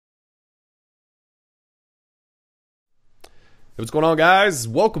What's going on, guys?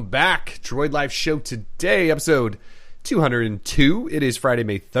 Welcome back. Droid Life Show today, episode 202. It is Friday,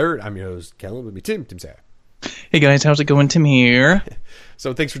 May 3rd. I'm your host, Kellen. With me, Tim. Tim, say hi. Hey, guys. How's it going? Tim here.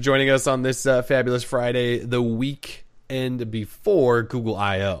 So thanks for joining us on this fabulous Friday, the weekend before Google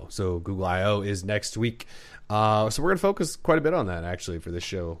I.O. So Google I.O. is next week. So we're going to focus quite a bit on that, actually, for this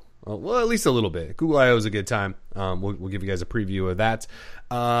show. Well, at least a little bit. Google I.O. is a good time. We'll give you guys a preview of that.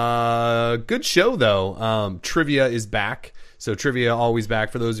 Good show, though. Trivia is back. So trivia always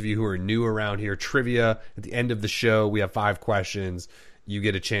back. For those of you who are new around here, trivia at the end of the show, we have 5 questions. You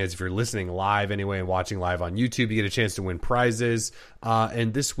get a chance, if you're listening live anyway and watching live on YouTube, you get a chance to win prizes.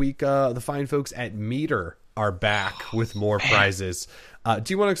 And this week, the fine folks at Meter are back with more prizes. Do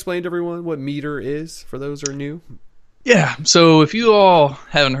you want to explain to everyone what Meter is for those who are new? Yeah, so if you all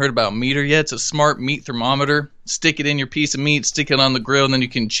haven't heard about Meter yet, it's a smart meat thermometer. Stick it in your piece of meat, stick it on the grill, and then you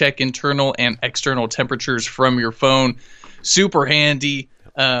can check internal and external temperatures from your phone. Super handy.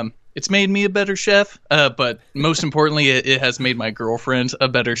 It's made me a better chef, but most importantly, it has made my girlfriend a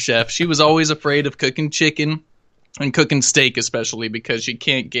better chef. She was always afraid of cooking chicken and cooking steak, especially because she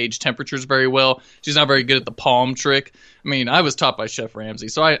can't gauge temperatures very well. She's not very good at the palm trick. I mean, I was taught by Chef Ramsay,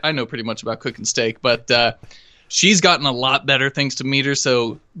 so I know pretty much about cooking steak, but she's gotten a lot better thanks to Meter,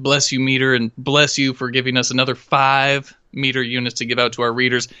 so bless you, Meter, and bless you for giving us another 5 Meter units to give out to our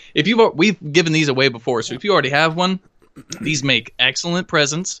readers. We've given these away before, so if you already have one, these make excellent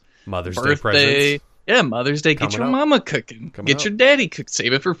presents. Mother's Day presents. Yeah, Mother's Day. Get your mama cooking. Get your daddy cook.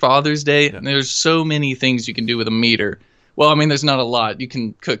 Save it for Father's Day. Yeah. And there's so many things you can do with a Meter. Well, I mean, there's not a lot. You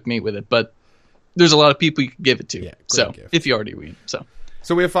can cook meat with it, but there's a lot of people you can give it to. Yeah, so gift. If you already win. So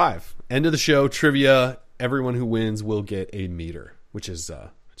we have 5. End of the show, trivia. Everyone who wins will get a Meter, which is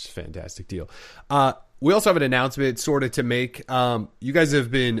a fantastic deal. We also have an announcement sort of to make. You guys have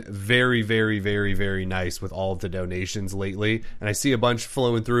been very, very, very, very nice with all of the donations lately. And I see a bunch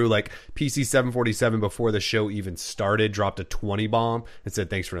flowing through, like PC747 before the show even started, dropped a 20 bomb and said,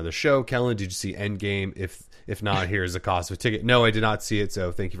 thanks for another show. Kellen, did you see Endgame? If not, here's the cost of a ticket. No, I did not see it,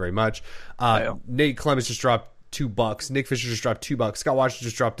 so thank you very much. Nate Clements just dropped $2. Nick Fisher just dropped $2. Scott Washington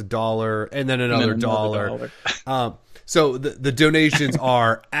just dropped $1 and then another $1. So the donations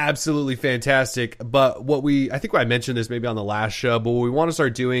are absolutely fantastic. But I think I mentioned this maybe on the last show, but what we want to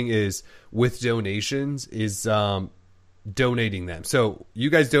start doing is with donations is donating them. So you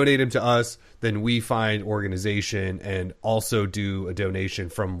guys donate them to us, then we find organization and also do a donation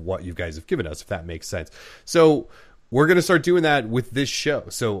from what you guys have given us, if that makes sense. So we're going to start doing that with this show.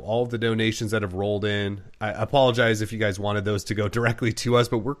 So all of the donations that have rolled in, I apologize if you guys wanted those to go directly to us,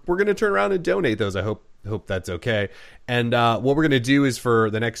 but we're going to turn around and donate those. I hope that's okay. And what we're going to do is for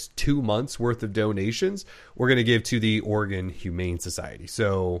the next 2 months worth of donations, we're going to give to the Oregon Humane Society.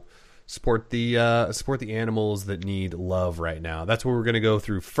 So support the animals that need love right now. That's what we're going to go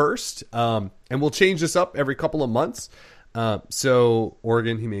through first. And we'll change this up every couple of months. So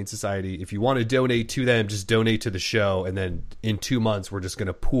Oregon Humane Society, if you want to donate to them, just donate to the show. And then in 2 months, we're just going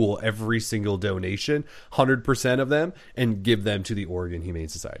to pool every single donation, 100% of them, and give them to the Oregon Humane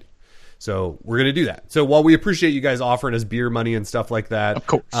Society. So we're going to do that. So while we appreciate you guys offering us beer money and stuff like that, of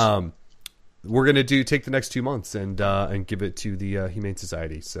course, we're going to take the next 2 months and give it to the Humane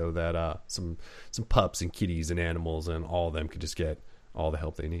Society so that some pups and kitties and animals and all of them could just get all the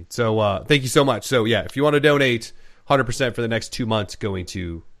help they need. So thank you so much. So yeah, if you want to donate 100% for the next 2 months going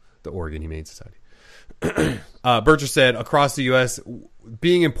to the Oregon Humane Society. Berger said, across the U.S.,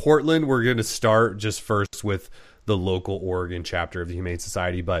 being in Portland, we're going to start just first with the local Oregon chapter of the Humane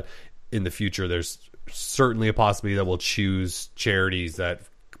Society, but in the future, there's certainly a possibility that we'll choose charities that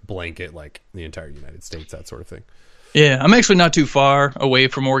blanket like the entire United States, that sort of thing. Yeah, I'm actually not too far away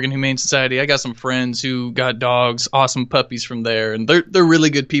from Oregon Humane Society. I got some friends who got dogs, awesome puppies from there, and they're really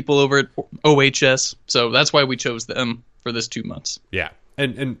good people over at OHS. So that's why we chose them for this 2 months. Yeah,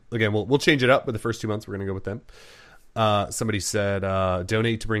 and again, we'll change it up, but the first 2 months we're going to go with them. Somebody said,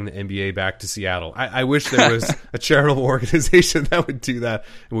 donate to bring the NBA back to Seattle. I wish there was a charitable organization that would do that,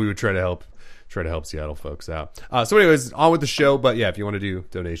 and we would try to help Seattle folks out. So anyways, on with the show. But yeah, if you want to do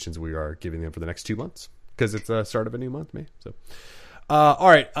donations, we are giving them for the next 2 months because it's the start of a new month, May. So, all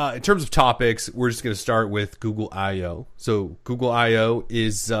right. In terms of topics, we're just going to start with Google I.O. So Google I.O.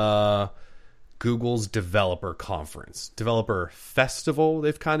 is Google's developer conference, developer festival.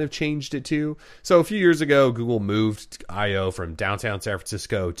 They've kind of changed it to. So a few years ago, Google moved I.O. from downtown San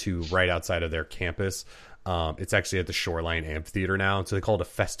Francisco to right outside of their campus. It's actually at the Shoreline Amphitheater now. So they call it a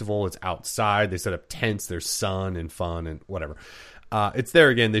festival. It's outside. They set up tents. There's sun and fun and whatever. It's there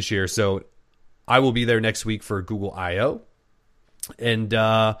again this year. So I will be there next week for Google I.O. And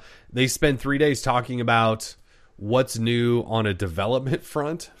they spend 3 days talking about what's new on a development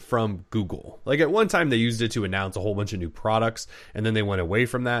front from Google. Like at one time they used it to announce a whole bunch of new products and then they went away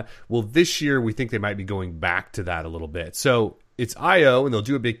from that. Well, this year we think they might be going back to that a little bit. So it's I/O and they'll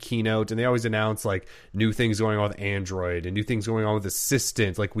do a big keynote and they always announce like new things going on with Android and new things going on with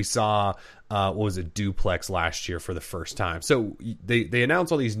Assistant. Like we saw, what was it, Duplex last year for the first time. So they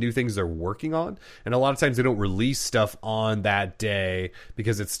announce all these new things they're working on. And a lot of times they don't release stuff on that day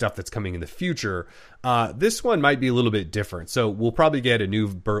because it's stuff that's coming in the future. This one might be a little bit different. So we'll probably get a new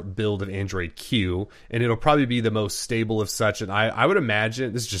build of Android Q, and it'll probably be the most stable of such. And I would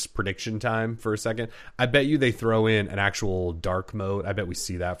imagine, this is just prediction time for a second, I bet you they throw in an actual dark mode. I bet we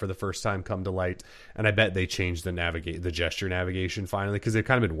see that for the first time come to light. And I bet they change the gesture navigation finally, because they've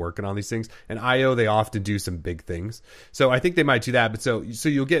kind of been working on these things. And I/O, they often do some big things. So I think they might do that. But so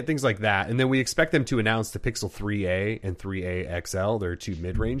you'll get things like that. And then we expect them to announce the Pixel 3a and 3a XL. They're two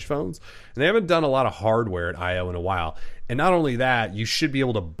mid-range phones. And they haven't done a lot of hardware at I/O in a while. And not only that, you should be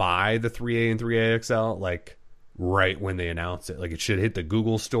able to buy the 3a and 3a XL like right when they announce it. Like it should hit the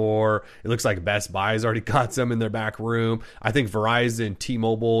Google store. It looks like Best Buy's already got some in their back room. I think Verizon,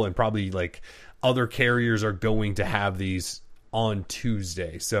 T-Mobile, and probably like other carriers are going to have these on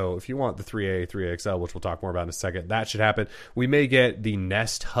Tuesday. So if you want the 3A, 3A XL, which we'll talk more about in a second, that should happen. We may get the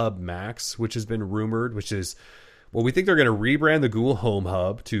Nest Hub Max, which has been rumored, which is, well, we think they're going to rebrand the Google Home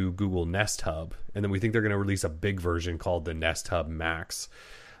Hub to Google Nest Hub. And then we think they're going to release a big version called the Nest Hub Max.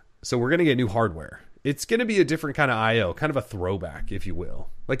 So we're going to get new hardware. It's going to be a different kind of I/O, kind of a throwback, if you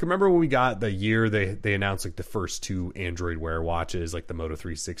will. Like, remember when we got the year they announced like the first two Android Wear watches, like the Moto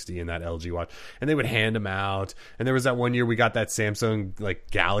 360 and that LG watch, and they would hand them out. And there was that one year we got that Samsung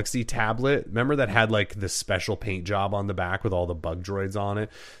like Galaxy tablet. Remember that had like the special paint job on the back with all the bug droids on it?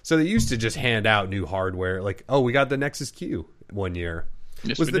 So they used to just hand out new hardware. Like, oh, we got the Nexus Q one year.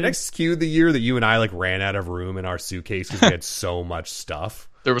 Yes, was the Nexus Q the year that you and I like ran out of room in our suitcase because we had so much stuff?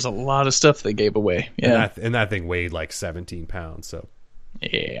 There was a lot of stuff they gave away. Yeah. And that thing weighed like 17 pounds. So,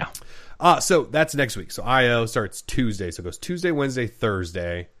 yeah. So that's next week. So I/O starts Tuesday. So it goes Tuesday, Wednesday,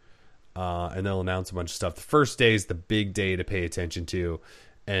 Thursday. And they'll announce a bunch of stuff. The first day is the big day to pay attention to.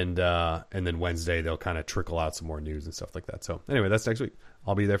 And then Wednesday, they'll kind of trickle out some more news and stuff like that. So anyway, that's next week.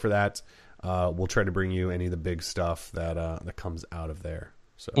 I'll be there for that. We'll try to bring you any of the big stuff that comes out of there.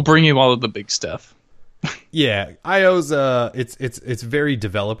 So we'll bring you all of the big stuff. Yeah, I/O's it's very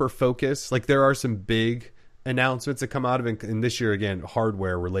developer focused. Like there are some big announcements that come out of it, and this year again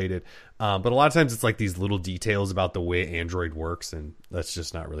hardware related. But a lot of times it's like these little details about the way Android works, and that's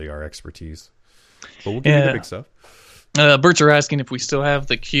just not really our expertise. But we'll give you the big stuff. Berts are asking if we still have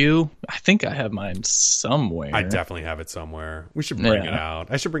the Q. I think I have mine somewhere. I definitely have it somewhere. We should bring it out.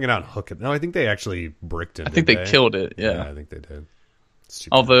 I should bring it out and hook it. No, I think they actually bricked it. I think they killed it. Yeah, I think they did.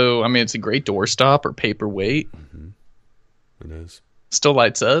 Although, I mean, it's a great doorstop or paperweight. Mm-hmm. It is. Still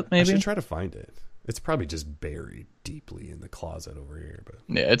lights up, maybe? I should try to find it. It's probably just buried deeply in the closet over here. But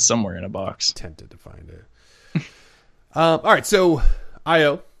yeah, it's somewhere in a box. Tempted to find it. All right, so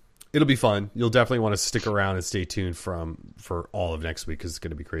I/O. It'll be fun. You'll definitely want to stick around and stay tuned for all of next week because it's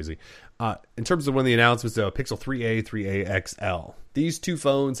going to be crazy. In terms of one of the announcements, though, Pixel 3a, 3a XL. These two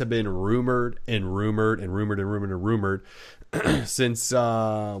phones have been rumored since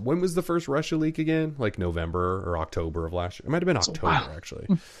when was the first Russia leak again? Like November or October of last year. It might have been October, actually.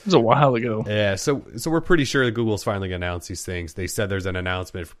 It was a while ago. Yeah, so we're pretty sure that Google's finally going to announce these things. They said there's an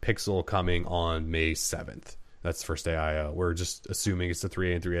announcement for Pixel coming on May 7th. That's the first day I/O. We're just assuming it's the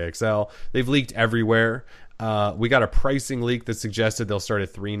 3A and 3A XL. They've leaked everywhere. We got a pricing leak that suggested they'll start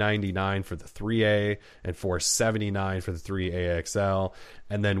at $399 for the 3A and $479 for the 3A XL.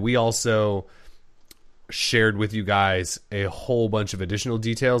 And then we also shared with you guys a whole bunch of additional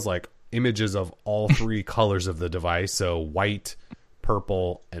details, like images of all three colors of the device. So white,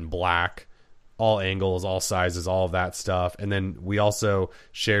 purple, and black. All angles, all sizes, all of that stuff. And then we also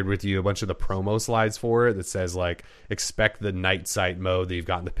shared with you a bunch of the promo slides for it that says, like, expect the night sight mode that you've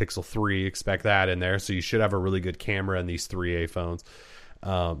got in the Pixel 3. Expect that in there. So you should have a really good camera in these 3A phones.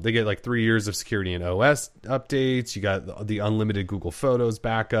 They get like 3 years of security and OS updates. You got the unlimited Google Photos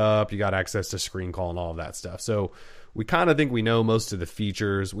backup. You got access to Screen Call and all of that stuff. So we kind of think we know most of the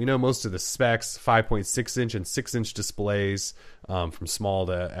features. We know most of the specs, 5.6-inch and 6-inch displays from small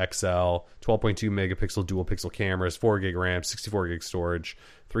to XL, 12.2 megapixel dual pixel cameras, 4 gig RAM, 64 gig storage,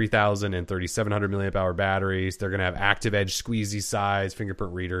 3,000 and 3,700 milliamp hour batteries. They're going to have active edge squeezy sides,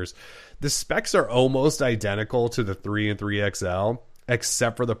 fingerprint readers. The specs are almost identical to the 3 and 3XL,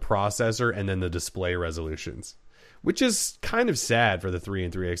 except for the processor and then the display resolutions. which is kind of sad for the 3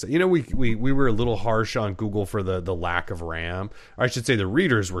 and 3XL. You know, we were a little harsh on Google for the lack of RAM. Or I should say the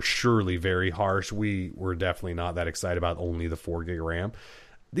readers were surely very harsh. We were definitely not that excited about only the 4 gig RAM.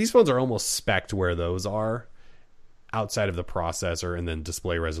 These phones are almost spec'd where those are, outside of the processor and then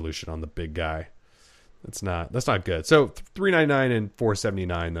display resolution on the big guy. That's not good. So $399 and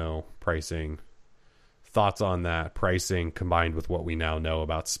 $479 though pricing. Thoughts on that pricing combined with what we now know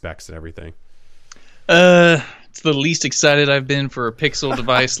about specs and everything? It's the least excited I've been for a Pixel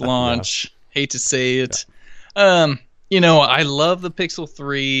device launch. Yeah. Hate to say it. Yeah. You know, I love the Pixel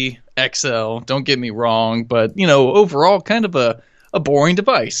 3 XL. Don't get me wrong, but you know, overall, kind of a boring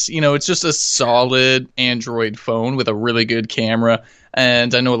device. You know, it's just a solid Android phone with a really good camera.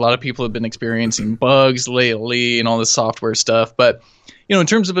 And I know a lot of people have been experiencing bugs lately and all this software stuff. But, you know, in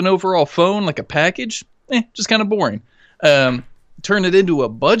terms of an overall phone, like a package, just kind of boring. Turn it into a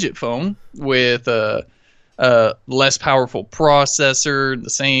budget phone with a less powerful processor, the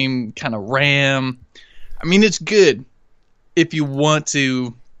same kind of RAM. I mean, it's good if you want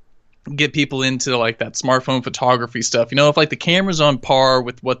to get people into like that smartphone photography stuff. You know, if like the camera's on par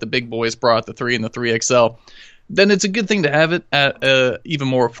with what the big boys brought, the 3 and the 3XL, then it's a good thing to have it at a even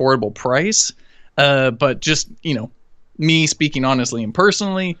more affordable price. But just, you know, me speaking honestly and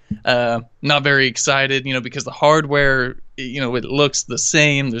personally, not very excited, you know, because the hardware, you know, it looks the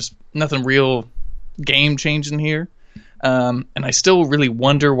same. There's nothing real game changing here. And I still really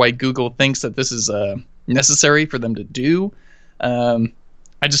wonder why Google thinks that this is necessary for them to do.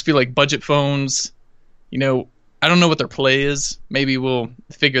 I just feel like budget phones, you know, I don't know what their play is. Maybe we'll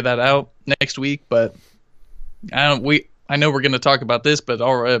figure that out next week, but I know we're going to talk about this, but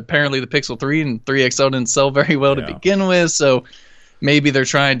apparently the Pixel 3 and 3XL didn't sell very well to begin with, so maybe they're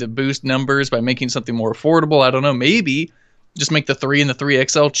trying to boost numbers by making something more affordable. I don't know. Maybe just make the 3 and the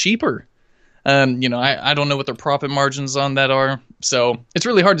 3XL cheaper. You know, I don't know what their profit margins on that are, so it's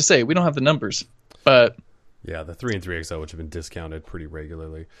really hard to say. We don't have the numbers, but yeah, the 3 and 3XL, which have been discounted pretty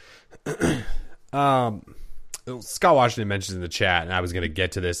regularly. Scott Washington mentioned in the chat, and I was going to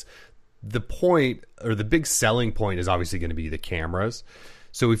get to this. The point, or the big selling point, is obviously going to be the cameras.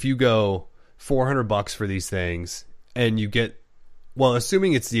 So if you go $400 for these things, and you get, well,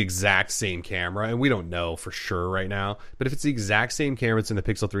 assuming it's the exact same camera, and we don't know for sure right now, but if it's the exact same camera that's in the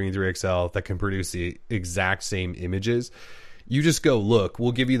Pixel 3 and 3XL that can produce the exact same images, you just go, look,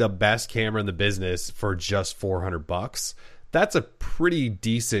 we'll give you the best camera in the business for just $400. That's a pretty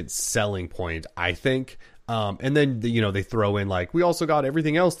decent selling point, I think. And then, you know, they throw in like, we also got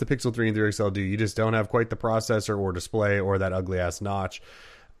everything else the Pixel 3 and 3XL do. You just don't have quite the processor or display or that ugly ass notch.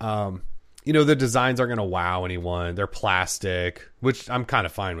 You know, the designs aren't going to wow anyone. They're plastic, which I'm kind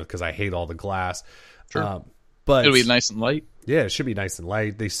of fine with because I hate all the glass. Sure. But it'll be nice and light. Yeah, it should be nice and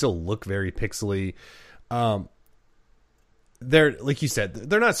light. They still look very pixely. They're, like you said,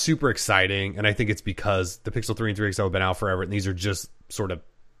 they're not super exciting. And I think it's because the Pixel 3 and 3XL have been out forever. And these are just sort of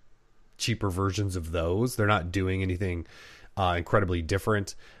cheaper versions of those. They're not doing anything incredibly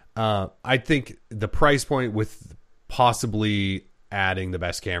different. I think the price point with possibly adding the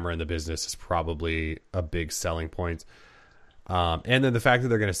best camera in the business is probably a big selling point. And then the fact that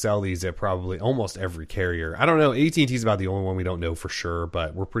they're going to sell these at probably almost every carrier. I don't know. AT&T is about the only one we don't know for sure,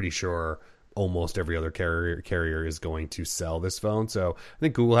 but we're pretty sure almost every other carrier is going to sell this phone. So I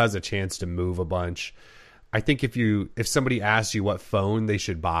think Google has a chance to move a bunch. I think if somebody asks you what phone they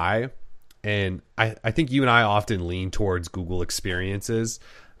should buy, and I think you and I often lean towards Google experiences.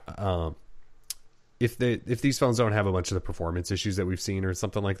 If these phones don't have a bunch of the performance issues that we've seen or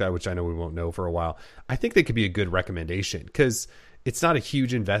something like that, which I know we won't know for a while, I think they could be a good recommendation because it's not a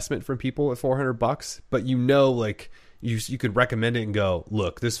huge investment from people at $400, but you know, like you could recommend it and go,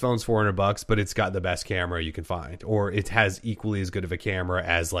 look, this phone's $400, but it's got the best camera you can find, or it has equally as good of a camera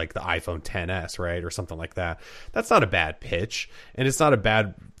as like the iPhone XS, right, or something like that. That's not a bad pitch, and it's not a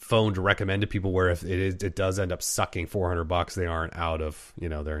bad phone to recommend to people where if it does end up sucking $400, they aren't out of, you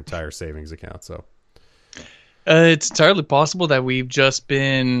know, their entire savings account. So it's entirely possible that we've just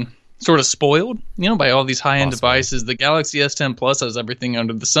been sort of spoiled, you know, by all these high-end devices. The Galaxy S10 Plus has everything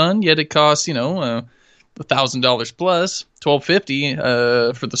under the sun, yet it costs, you know, $1,000 plus,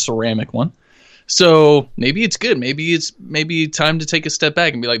 $1,250 for the ceramic one. So maybe it's good. Maybe it's time to take a step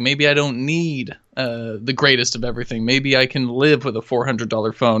back and be like, maybe I don't need the greatest of everything. Maybe I can live with a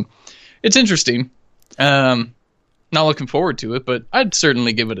 $400 phone. It's interesting. Not looking forward to it, but I'd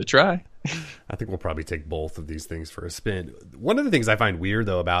certainly give it a try. I think we'll probably take both of these things for a spin. One of the things I find weird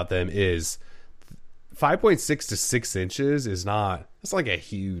though about them is 5.6 to 6 inches is not, it's like a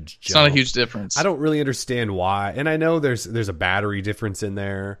huge jump. It's not a huge difference. I don't really understand why. And I know there's a battery difference in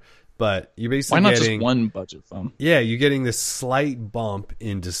there, but you're basically Why not getting just one budget phone? Yeah, you're getting this slight bump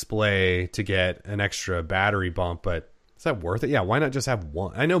in display to get an extra battery bump, but is that worth it? Yeah, why not just have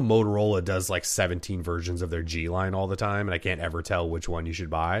one? I know Motorola does like 17 versions of their G line all the time, and I can't ever tell which one you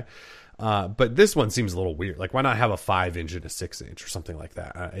should buy. But this one seems a little weird. Like, why not have a 5-inch and a 6-inch or something like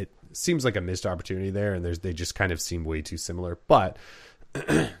that? It seems like a missed opportunity there, and they just kind of seem way too similar. But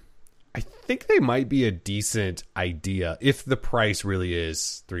I think they might be a decent idea if the price really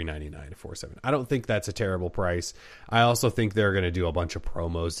is $399 to $479. I don't think that's a terrible price. I also think they're going to do a bunch of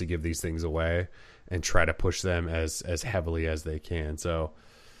promos to give these things away and try to push them as heavily as they can. So,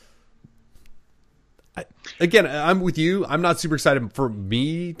 again, I'm with you. I'm not super excited for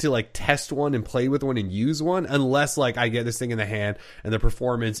me to like test one and play with one and use one unless like I get this thing in the hand and the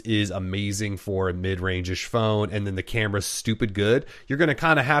performance is amazing for a mid-range-ish phone and then the camera's stupid good. You're going to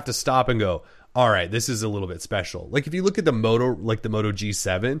kind of have to stop and go, all right, this is a little bit special. Like if you look at the Moto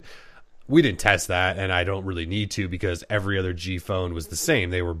G7, we didn't test that, and I don't really need to because every other G phone was the same.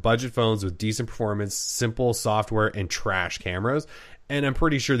 They were budget phones with decent performance, simple software, and trash cameras. And I'm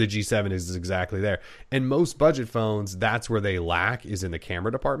pretty sure the G7 is exactly there. And most budget phones, that's where they lack, is in the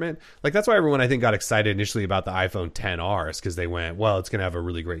camera department. Like, that's why everyone, I think, got excited initially about the iPhone XRs, because they went, well, it's going to have a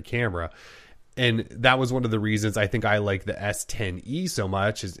really great camera. And that was one of the reasons I think I like the S10e so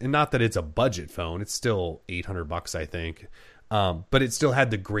much. And not that it's a budget phone. It's still $800, I think. But it still had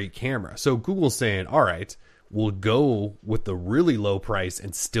the great camera. So Google's saying, all right, we'll go with the really low price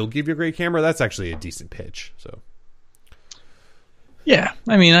and still give you a great camera. That's actually a decent pitch. So, yeah,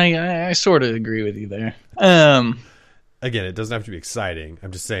 I mean, I sort of agree with you there. Again, it doesn't have to be exciting.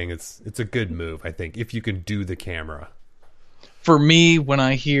 I'm just saying it's a good move, I think, if you can do the camera. For me, when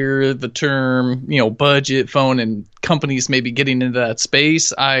I hear the term, budget phone and companies maybe getting into that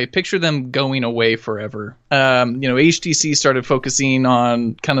space, I picture them going away forever. HTC started focusing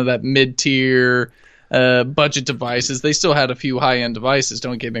on kind of that mid-tier budget devices. They still had a few high-end devices,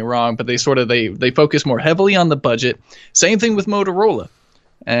 don't get me wrong, but they focus more heavily on the budget. Same thing with Motorola.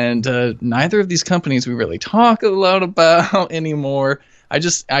 And neither of these companies we really talk a lot about anymore.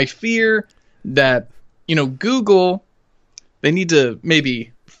 I fear that, Google, they need to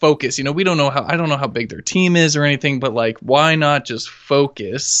maybe focus. I don't know how big their team is or anything, but like, why not just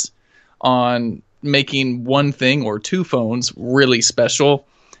focus on making one thing or two phones really special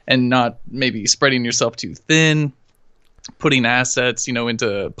and not maybe spreading yourself too thin, putting assets,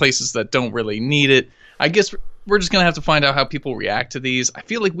 into places that don't really need it. I guess we're just going to have to find out how people react to these. I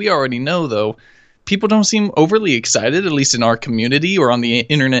feel like we already know, though. People don't seem overly excited, at least in our community or on the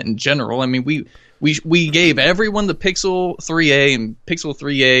internet in general. I mean, we gave everyone the Pixel 3a and Pixel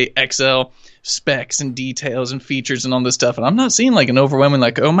 3a XL specs and details and features and all this stuff, and I'm not seeing like an overwhelming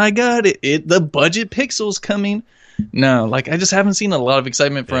like, oh my god, the budget Pixel's coming. No, like I just haven't seen a lot of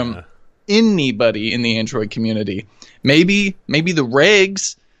excitement from anybody in the Android community. Maybe the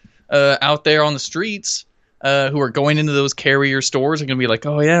regs out there on the streets who are going into those carrier stores are going to be like,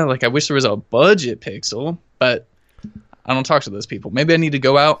 oh yeah, like I wish there was a budget Pixel, but I don't talk to those people. Maybe I need to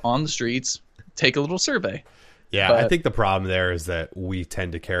go out on the streets, take a little survey. Yeah, I think the problem there is that we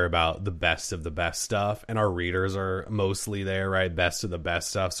tend to care about the best of the best stuff, and our readers are mostly there, right? Best of the best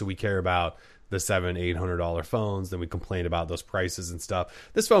stuff. So we care about the $700-800 phones, then we complain about those prices and stuff.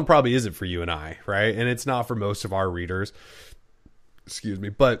 This phone probably isn't for you and I, right? And it's not for most of our readers. Excuse me,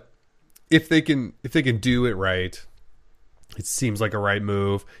 but if they can do it right, it seems like a right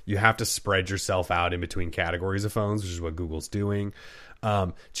move. You have to spread yourself out in between categories of phones, which is what Google's doing.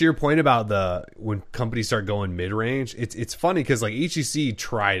 To your point about when companies start going mid-range, it's funny because like HTC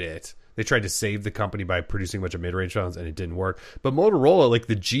tried it. They tried to save the company by producing a bunch of mid-range phones, and it didn't work. But Motorola, like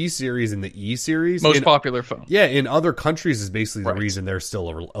the G series and the E series, most popular phone. Yeah, in other countries is basically the reason they're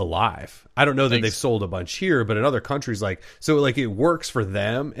still alive. I don't know that they've sold a bunch here, but in other countries, it works for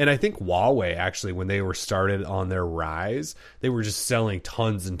them. And I think Huawei actually, when they were started on their rise, they were just selling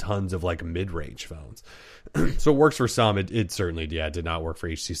tons and tons of like mid-range phones. So it works for some. It certainly, did not work for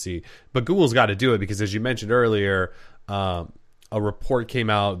HTC. But Google's got to do it because, as you mentioned earlier, a report came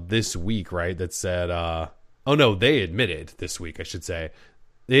out this week, right, that said, they admitted this week, I should say.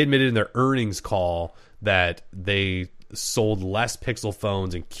 They admitted in their earnings call that they sold less Pixel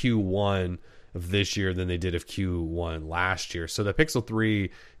phones in Q1 of this year than they did of Q1 last year. So the Pixel 3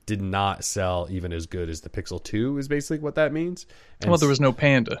 did not sell even as good as the Pixel 2 is basically what that means. And there was no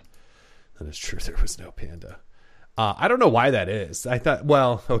Panda. That is true. There was no Panda. I don't know why that is. I thought,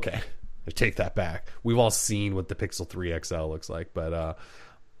 well, okay. I take that back. We've all seen what the Pixel 3 XL looks like, but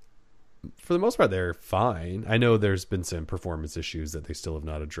for the most part, they're fine. I know there's been some performance issues that they still have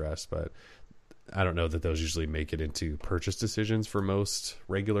not addressed, but I don't know that those usually make it into purchase decisions for most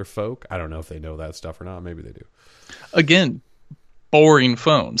regular folk. I don't know if they know that stuff or not. Maybe they do. Again, boring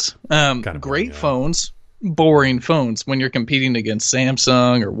phones. Boring, Great phones, boring phones when you're competing against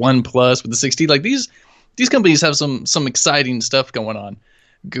Samsung or OnePlus with the 6T. Like these companies have some exciting stuff going on.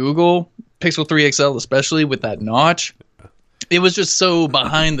 Google, Pixel 3 XL, especially with that notch. It was just so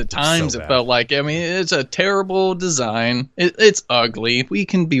behind the times. It felt like, I mean, it's a terrible design. It's ugly. We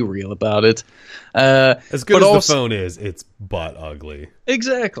can be real about it. As good as the phone is, it's butt ugly.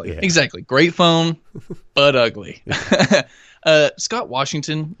 Exactly. Great phone, but ugly. Scott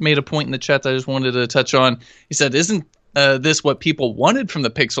Washington made a point in the chat that I just wanted to touch on. He said, isn't this what people wanted from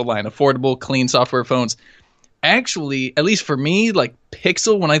the Pixel line? Affordable, clean software phones. Actually, at least for me, like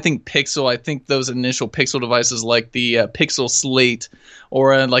Pixel, when I think Pixel, I think those initial Pixel devices like the Pixel Slate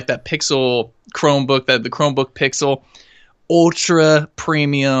or like that Pixel Chromebook, the Chromebook Pixel, ultra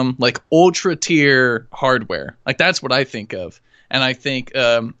premium, like ultra tier hardware. Like that's what I think of. And I think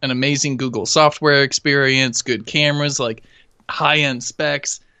an amazing Google software experience, good cameras, like high-end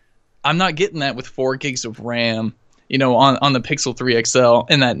specs. I'm not getting that with 4 gigs of RAM, on the Pixel 3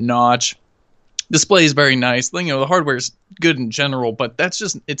 XL and that notch. Display is very nice. The hardware is good in general, but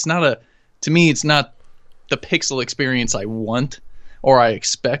it's not the Pixel experience I want or I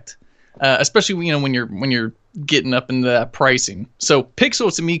expect, especially, when you're getting up into that pricing. So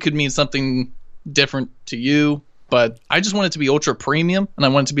Pixel to me could mean something different to you, but I just want it to be ultra premium and I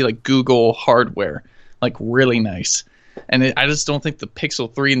want it to be like Google hardware, like really nice. And I just don't think the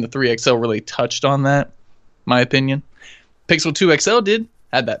Pixel 3 and the 3 XL really touched on that, my opinion. Pixel 2 XL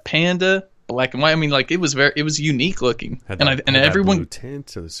had that Panda black and white. I mean, like it was unique looking, and everyone blue tint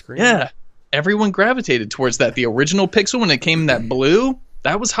to the screen. Yeah, everyone gravitated towards that. The original Pixel, when it came in that blue,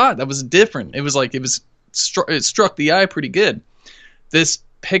 that was hot. That was different. It struck the eye pretty good. This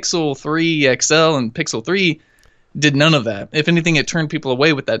Pixel 3 XL and Pixel 3 did none of that. If anything, it turned people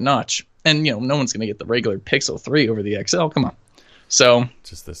away with that notch. And no one's gonna get the regular Pixel 3 over the XL. Come on. So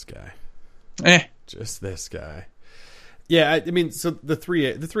just this guy. Just this guy. Yeah, I mean, so the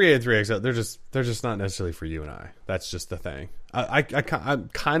 3A and 3XL, they're just not necessarily for you and I. That's just the thing. I'm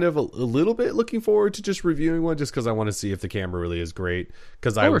kind of a little bit looking forward to just reviewing one, just because I want to see if the camera really is great.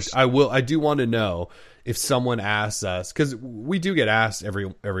 Because I do want to know if someone asks us, because we do get asked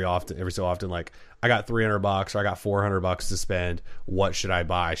every so often, like, I got $300 or I got $400 to spend. What should I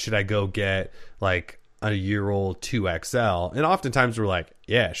buy? Should I go get like a year-old 2XL? And oftentimes we're like,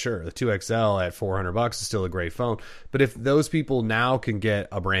 yeah, sure, the 2XL at $400 is still a great phone. But if those people now can get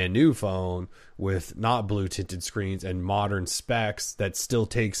a brand new phone with not blue tinted screens and modern specs that still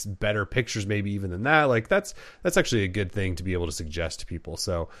takes better pictures, maybe even than that, like that's actually a good thing to be able to suggest to people.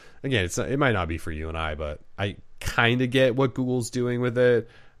 So again, it might not be for you and I, but I kind of get what Google's doing with it,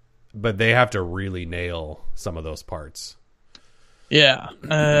 but they have to really nail some of those parts. Yeah.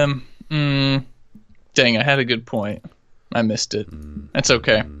 Dang, I had a good point. I missed it. That's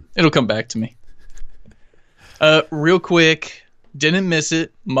okay. It'll come back to me. Real quick, didn't miss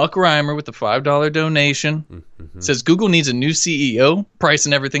it. Muck Reimer with the $5 donation. Says Google needs a new CEO. Price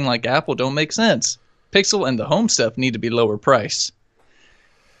and everything like Apple don't make sense. Pixel and the home stuff need to be lower price.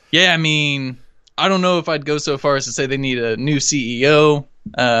 Yeah, I mean, I don't know if I'd go so far as to say they need a new CEO.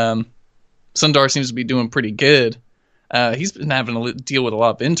 Sundar seems to be doing pretty good. He's been having to deal with a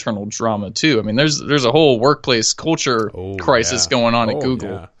lot of internal drama too. I mean, there's a whole workplace culture crisis going on at Google.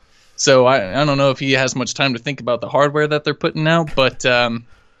 Yeah. So I don't know if he has much time to think about the hardware that they're putting out, but and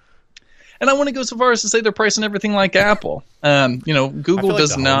I want to go so far as to say they're pricing everything like Apple. Google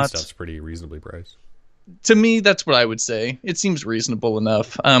does not. Home stuff's pretty reasonably priced. To me, that's what I would say. It seems reasonable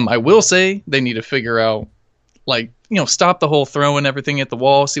enough. I will say they need to figure out, stop the whole throwing everything at the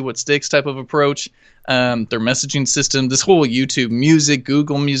wall, see what sticks type of approach. Their messaging system, this whole YouTube Music,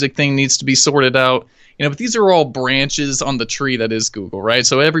 Google Music thing needs to be sorted out. But these are all branches on the tree that is Google, right?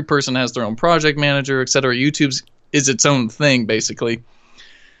 So every person has their own project manager, etc. YouTube's is its own thing, basically.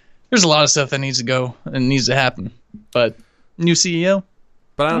 There's a lot of stuff that needs to go and needs to happen. But new CEO?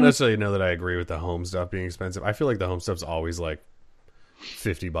 But I don't necessarily know that I agree with the home stuff being expensive. I feel like the home stuff's always like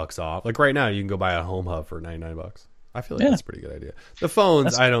 $50 off. Like right now, you can go buy a home hub for $99. I feel like that's a pretty good idea. The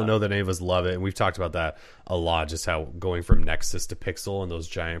phones, I don't know that any of us love it, and we've talked about that a lot, just how going from Nexus to Pixel and those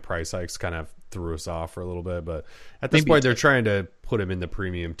giant price hikes kind of threw us off for a little bit. But at this point, they're trying to put them in the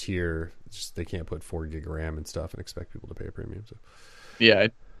premium tier. Just they can't put 4 gig RAM and stuff and expect people to pay a premium. So. Yeah, I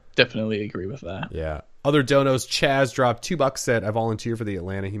definitely agree with that. Yeah. Other donos, Chaz dropped $2, said, I volunteer for the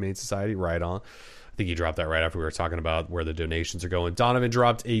Atlanta Humane Society. Right on. I think he dropped that right after we were talking about where the donations are going. Donovan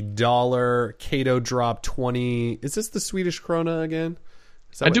dropped $1. Cato dropped 20. Is this the Swedish krona again?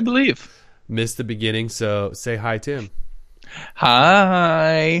 I do believe. Missed the beginning, so say hi, Tim.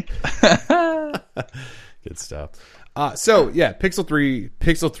 Hi. Good stuff. So yeah, Pixel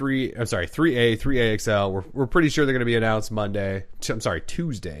 3, I'm sorry, 3A, 3A XL. We're pretty sure they're going to be announced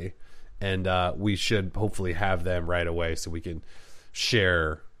Tuesday, and we should hopefully have them right away so we can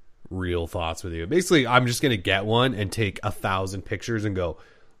share real thoughts with you. Basically, I'm just going to get one and take 1,000 pictures and go,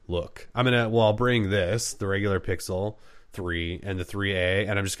 look, I'll bring this, the regular Pixel 3 and the 3A,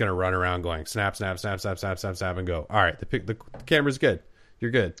 and I'm just going to run around going snap, snap, snap, snap, snap, snap, snap, and go, all right, the camera's good.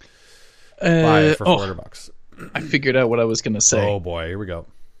 You're good. Buy it for $400. I figured out what I was going to say. Oh boy, here we go.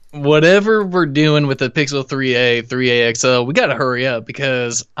 Whatever we're doing with the Pixel 3A, 3A XL, we got to hurry up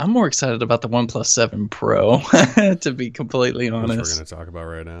because I'm more excited about the OnePlus 7 Pro, to be completely honest. That's what we're going to talk about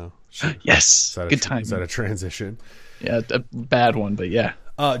right now. Yes, good time. Is that a transition? Yeah, a bad one, but yeah.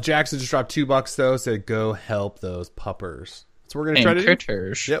 Jackson just dropped $2 though, said go help those puppers. So we're going to try to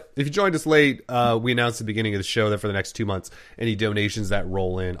critters. Yep. If you joined us late, we announced at the beginning of the show that for the next 2 months, any donations that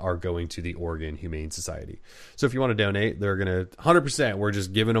roll in are going to the Oregon Humane Society. So if you want to donate, they're going to 100%. We're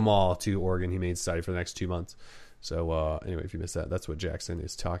just giving them all to Oregon Humane Society for the next 2 months. So anyway, if you missed that, that's what Jackson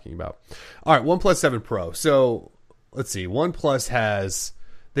is talking about. All right, OnePlus 7 Pro. So let's see. OnePlus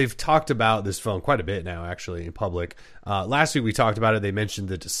they've talked about this phone quite a bit now, actually, in public. Last week we talked about it. They mentioned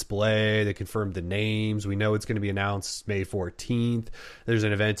the display. They confirmed the names. We know it's going to be announced May 14th. There's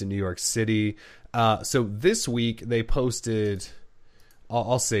an event in New York City. So this week they posted...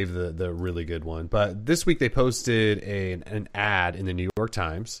 I'll save the really good one. But this week they posted an ad in the New York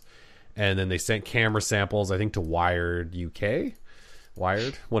Times. And then they sent camera samples, I think, to Wired UK.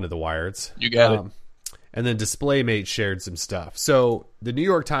 Wired? One of the Wireds. You got it. And then DisplayMate shared some stuff. So the New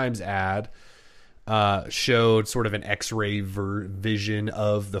York Times ad showed sort of an X-ray vision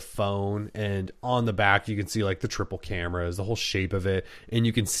of the phone. And on the back, you can see like the triple cameras, the whole shape of it. And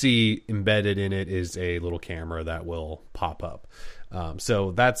you can see embedded in it is a little camera that will pop up.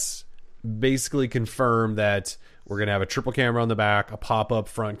 So that's basically confirmed that we're going to have a triple camera on the back, a pop-up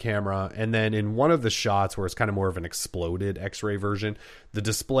front camera. And then in one of the shots where it's kind of more of an exploded X-ray version, the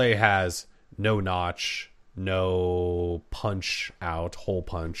display has... no notch, no punch out, hole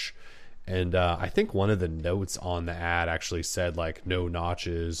punch. And I think one of the notes on the ad actually said like no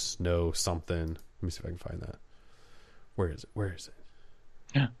notches, no something. Let me see if I can find that. Where is it?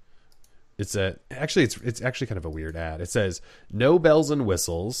 Yeah. It's actually kind of a weird ad. It says no bells and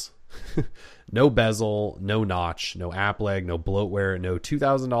whistles, no bezel, no notch, no app leg, no bloatware, no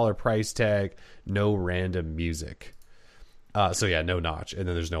 $2,000 price tag, no random music. So yeah, no notch, and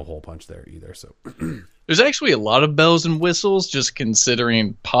then there's no hole punch there either. So there's actually a lot of bells and whistles, just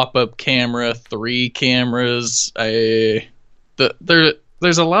considering pop-up camera, 3 cameras.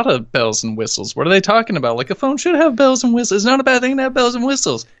 There's a lot of bells and whistles. What are they talking about? Like a phone should have bells and whistles. It's not a bad thing to have bells and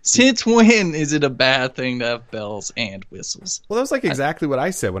whistles. Since when is it a bad thing to have bells and whistles? Well, that was like exactly what I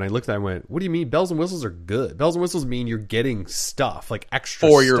said when I looked at it. I went, what do you mean? Bells and whistles are good. Bells and whistles mean you're getting stuff, like extra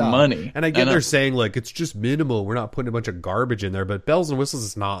for stuff. your money. And I get they're saying like it's just minimal. We're not putting a bunch of garbage in there, but bells and whistles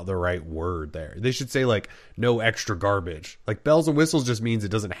is not the right word there. They should say like no extra garbage. Like bells and whistles just means it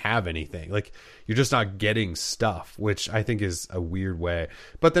doesn't have anything. Like you're just not getting stuff, which I think is a weird way.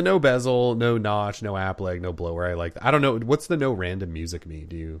 But the no bezel, no notch, no app leg, no blower, I don't know. What's the no random music mean?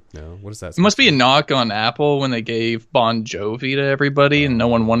 Do you know? What does that say? It must be a knock on Apple when they gave Bon Jovi to everybody and no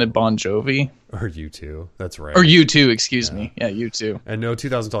one wanted Bon Jovi. Or U2. That's right. Or U2, excuse me. Yeah, U2. And no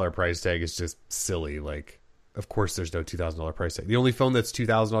 $2,000 price tag is just silly. Like, of course there's no $2,000 price tag. The only phone that's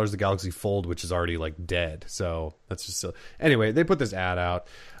 $2,000 is the Galaxy Fold, which is already like dead. So that's just silly. Anyway, they put this ad out.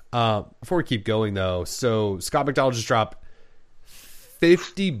 Before we keep going though, so Scott McDonald just dropped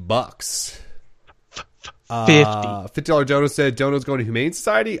 $50. $50 Dono said, Dono's going to Humane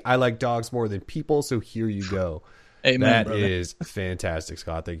Society. I like dogs more than people, so here you go. Amen, that brother. is fantastic,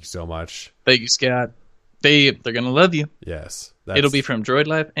 Scott. Thank you so much. Thank you, Scott. They're going to love you. Yes. It'll be from Droid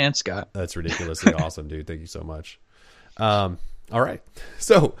Life and Scott. That's ridiculously awesome, dude. Thank you so much. All right.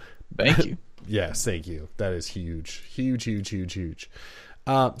 So. Thank you. Yes, thank you. That is huge. Huge.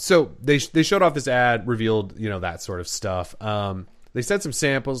 So they showed off this ad, revealed, that sort of stuff. They said some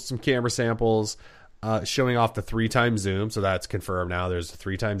samples, some camera samples, showing off the 3x zoom. So that's confirmed now. There's a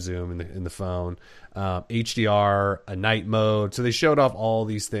 3x zoom in the phone, HDR, a night mode. So they showed off all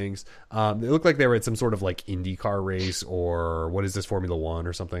these things. It looked like they were at some sort of like IndyCar race, or what is this, Formula One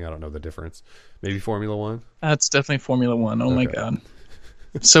or something? I don't know the difference. Maybe Formula One. That's definitely Formula One. Oh my God.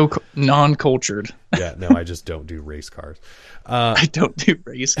 So non-cultured. Yeah, no, I just don't do race cars. I don't do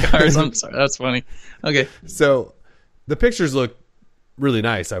race cars. I'm sorry. That's funny. Okay. So the pictures look really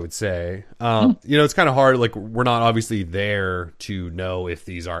nice, I would say. It's kind of hard. Like, we're not obviously there to know if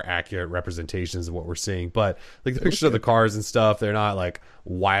these are accurate representations of what we're seeing, but like the pictures of the cars and stuff, they're not like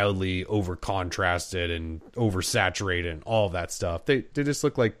wildly over contrasted and oversaturated and all of that stuff. They just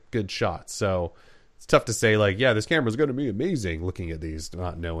look like good shots. So it's tough to say like, yeah, this camera is going to be amazing looking at these,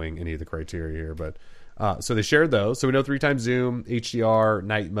 not knowing any of the criteria here. But so they shared those. So we know 3x zoom, HDR,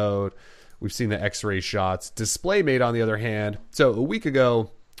 night mode. We've seen the X-ray shots. DisplayMate, on the other hand. So a week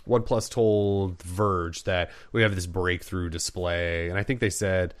ago, OnePlus told Verge that we have this breakthrough display, and I think they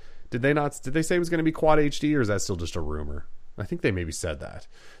said, did they say it was going to be Quad HD, or is that still just a rumor? I think they maybe said that.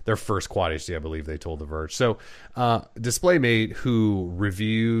 Their first Quad HD, I believe they told The Verge. So DisplayMate, who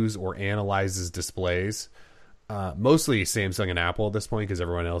reviews or analyzes displays, mostly Samsung and Apple at this point, because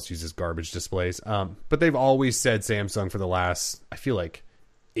everyone else uses garbage displays. But they've always said Samsung for the last, I feel like,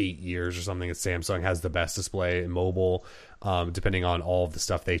 8 years or something, that Samsung has the best display in mobile, depending on all of the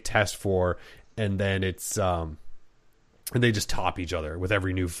stuff they test for. And then it's and they just top each other with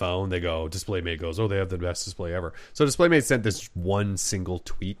every new phone. They go, DisplayMate goes, oh, they have the best display ever. So DisplayMate sent this one single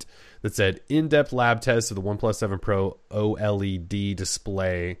tweet that said, in-depth lab tests of the OnePlus 7 Pro OLED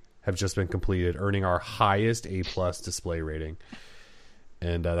display have just been completed, earning our highest A+ display rating.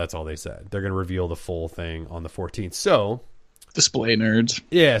 And that's all they said. They're going to reveal the full thing on the 14th. So display nerds.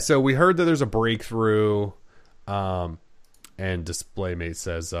 Yeah, so we heard that there's a breakthrough, and DisplayMate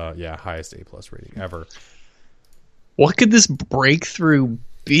says, highest A+ rating ever. What could this breakthrough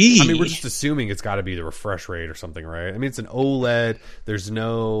be? I mean, we're just assuming it's got to be the refresh rate or something, right? I mean, it's an OLED. There's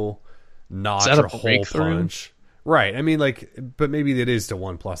no notch or hole punch. Right. I mean, like, but maybe it is to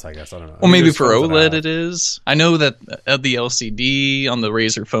OnePlus, I guess. I don't know. Well, maybe for OLED it is. I know that the LCD on the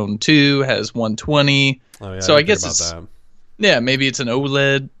Razr Phone 2 has 120. Oh, yeah, so I guess it's... That. Yeah, maybe it's an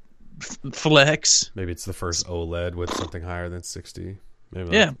OLED flex. Maybe it's the first OLED with something higher than 60. Maybe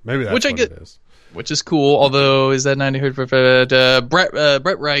yeah, maybe that's what it is. Which is cool. Although, is that 90 hertz refresh?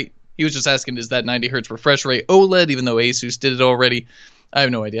 Brett Wright, he was just asking, is that 90 hertz refresh rate OLED? Even though Asus did it already, I have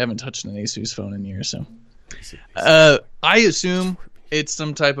no idea. I haven't touched an Asus phone in years, so I assume it's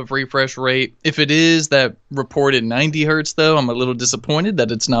some type of refresh rate. If it is that reported 90 hertz, though, I'm a little disappointed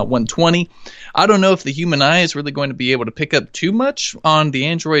that it's not 120. I don't know if the human eye is really going to be able to pick up too much on the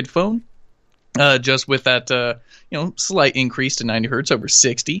Android phone, just with that slight increase to 90 hertz over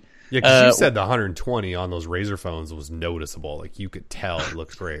 60. Yeah, because you said the 120 on those Razr phones was noticeable. Like, you could tell it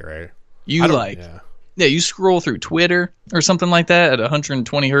looks great, right? You scroll through Twitter or something like that at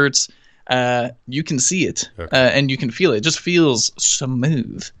 120 hertz. You can see it, and you can feel it. It just feels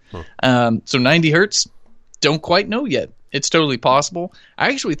smooth. So 90 hertz, don't quite know yet. It's totally possible. I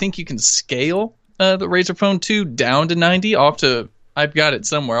actually think you can scale the Razr Phone 2 down to 90. I've got it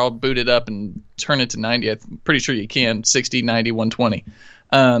somewhere. I'll boot it up and turn it to 90. I'm pretty sure you can. 60, 90, 120.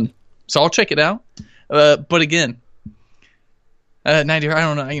 So I'll check it out. But again, 90, I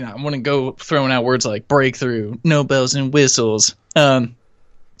don't know. I want to go throwing out words like breakthrough, no bells and whistles.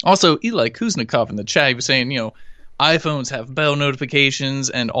 Also, Eli Kuznikov in the chat, he was saying, iPhones have bell notifications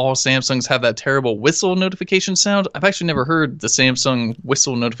and all Samsungs have that terrible whistle notification sound. I've actually never heard the Samsung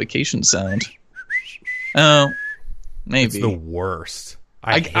whistle notification sound. Oh, maybe. It's the worst.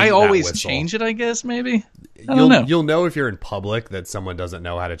 I always change it, I guess, maybe. I don't know. You'll know if you're in public that someone doesn't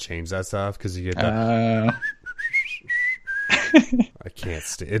know how to change that stuff, because you get that. I can't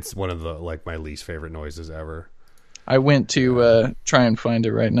it's one of the my least favorite noises ever. I went to try and find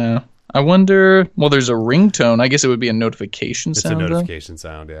it right now. I wonder... Well, there's a ringtone. I guess it would be a notification sound. It's a notification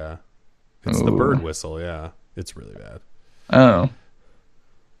sound, yeah. It's the bird whistle, yeah. It's really bad. Oh.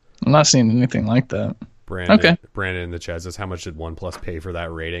 I'm not seeing anything like that. Brandon in the chat says, how much did OnePlus pay for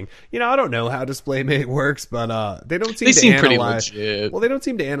that rating? I don't know how DisplayMate works, but they don't seem to analyze... pretty legit. Well, they don't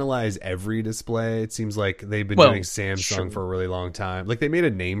seem to analyze every display. It seems like they've been doing Samsung for a really long time. Like, they made a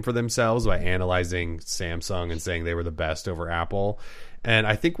name for themselves by analyzing Samsung and saying they were the best over Apple. And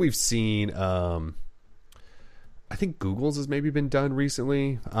I think we've seen... I think Google's has maybe been done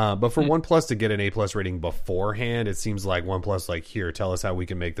recently. But for OnePlus to get an A+ rating beforehand, it seems like OnePlus, here, tell us how we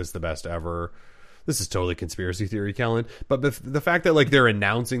can make this the best ever. This is totally conspiracy theory, Kellen. But the fact that they're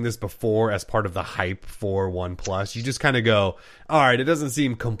announcing this before as part of the hype for OnePlus, you just kind of go, all right, it doesn't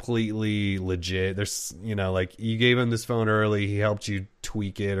seem completely legit. There's, you gave him this phone early, he helped you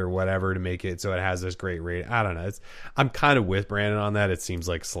tweak it or whatever to make it so it has this great rating. I don't know. I'm kind of with Brandon on that. It seems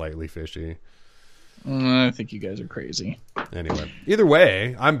slightly fishy. I think you guys are crazy. Anyway, either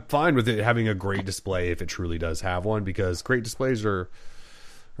way, I'm fine with it having a great display if it truly does have one, because great displays are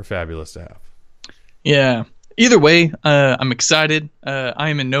fabulous to have. Yeah. Either way, I'm excited. I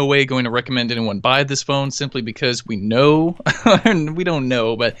am in no way going to recommend anyone buy this phone simply because we know, we don't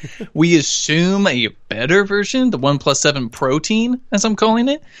know, but we assume a better version, the OnePlus 7 Protein, as I'm calling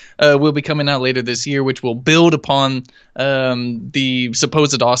it, will be coming out later this year, which will build upon the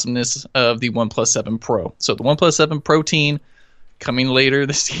supposed awesomeness of the OnePlus 7 Pro. So the OnePlus 7 Protein coming later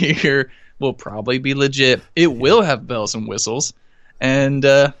this year will probably be legit. It will have bells and whistles, and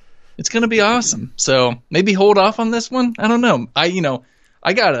it's going to be awesome. So maybe hold off on this one. I don't know.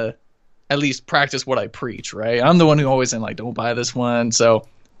 I got to at least practice what I preach, right? I'm the one who always saying, like, don't buy this one. So,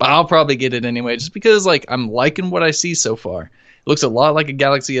 but I'll probably get it anyway, just because, like, I'm liking what I see so far. It looks a lot like a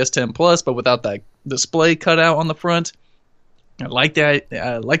Galaxy S10 Plus, but without that display cut out on the front. I like that.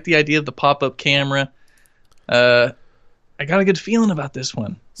 I like the idea of the pop-up camera. I got a good feeling about this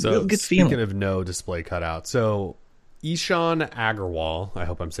one. So, speaking of no display cutout, so Ishan Agarwal, I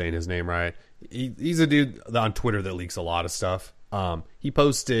hope I'm saying his name right. He's a dude on Twitter that leaks a lot of stuff. He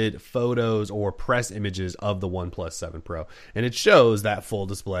posted photos or press images of the OnePlus 7 Pro, and it shows that full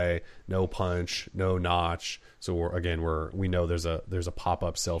display, no punch, no notch. So we know there's a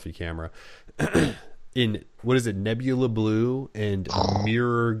pop-up selfie camera in, what is it, nebula blue and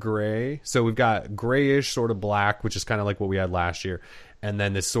mirror gray. So we've got grayish, sort of black, which is kind of like what we had last year. And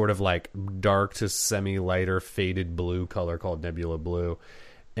then this sort of like dark to semi-lighter faded blue color called nebula blue.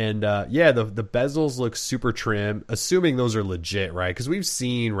 And the bezels look super trim, assuming those are legit, right? Because we've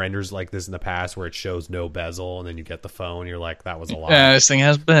seen renders like this in the past where it shows no bezel, and then you get the phone, you're like, that was a lie. Yeah, this thing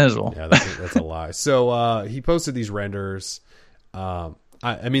has bezel. Yeah, that's a lie. So he posted these renders.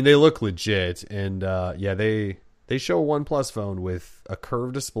 I mean, they look legit, and they show a OnePlus phone with a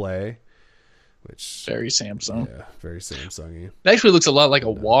curved display. Which very Samsung. Yeah, very Samsung-y. It actually looks a lot like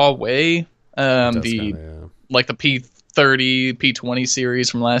a Huawei. Like the P30, P20 series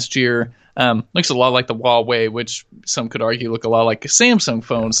from last year. Looks a lot like the Huawei, which some could argue look a lot like a Samsung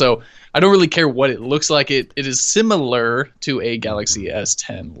phone. Yeah. So I don't really care what it looks like. It is similar to a Galaxy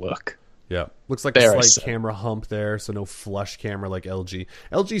S10 look. Yeah, looks like a slight camera hump there, so no flush camera like LG.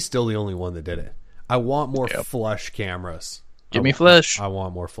 LG's still the only one that did it. I want more flush cameras. Give me flush. I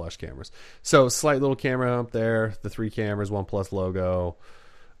want more flush cameras. So slight little camera up there, the 3 cameras, OnePlus logo.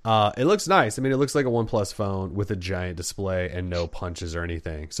 It looks nice. I mean, it looks like a OnePlus phone with a giant display and no punches or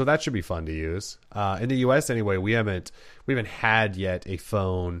anything. So that should be fun to use. In the US anyway, we haven't had yet a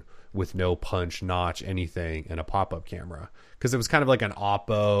phone with no punch, notch, anything, and a pop-up camera. Because it was kind of like an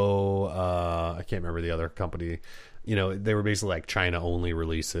Oppo, I can't remember the other company. You know, they were basically like China-only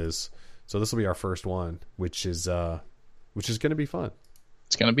releases. So this will be our first one, which is going to be fun.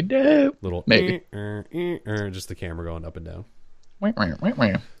 It's going to be dope. Little maybe just the camera going up and down.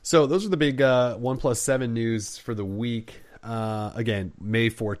 So those are the big OnePlus 7 news for the week. Again, May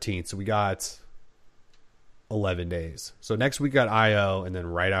 14th. So we got 11 days. So next week got I/O, and then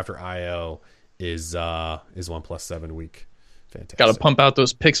right after I/O is OnePlus 7 week. Fantastic. Got to pump out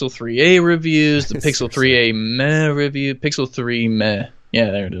those Pixel 3a reviews, the Pixel 3a meh review, Pixel 3 meh.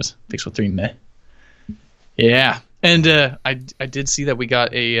 Yeah, there it is. Pixel 3 meh. Yeah. And I did see that we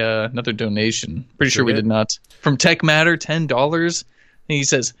got another donation. Pretty sure we did not. From Tech Matter, $10. And he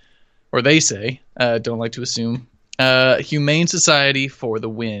says, or they say, don't like to assume, Humane Society for the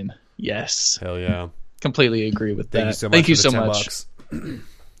win. Yes. Hell yeah. Completely agree with that. Thank you so much.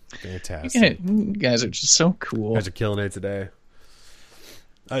 Fantastic. You guys are just so cool. You guys are killing it today.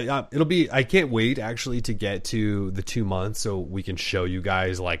 I can't wait actually to get to the 2 months so we can show you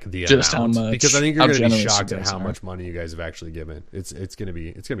guys like the just amount, how much, because I think you're going to be shocked at how much money you guys have actually given. It's going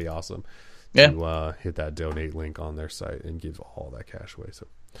to be awesome. Yeah. To hit that donate link on their site and give all that cash away. So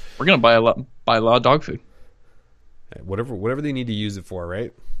we're going to buy a lot of dog food. Whatever they need to use it for,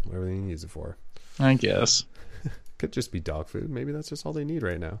 right? Whatever they need to use it for. I guess. Could just be dog food. Maybe that's just all they need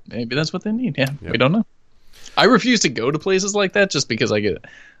right now. Maybe that's what they need. Yeah. Yep. We don't know. I refuse to go to places like that just because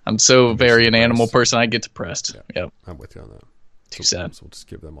I'm so very an animal person. I get depressed. Yeah. Yep. I'm with you on that. Too sad. So we'll just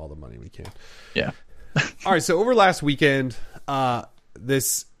give them all the money we can. Yeah. All right. So over last weekend,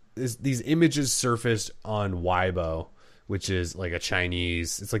 these images surfaced on Weibo, which is like it's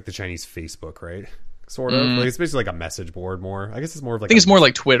like the Chinese Facebook, right? Sort of. Like it's basically like a message board more. I guess it's more of like. I think it's more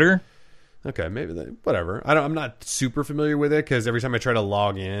like Twitter. Okay, maybe whatever. I'm not super familiar with it because every time I try to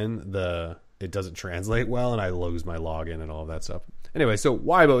log in, it doesn't translate well, and I lose my login and all of that stuff. Anyway, so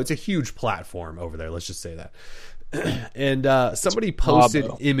Weibo, it's a huge platform over there. Let's just say that. And somebody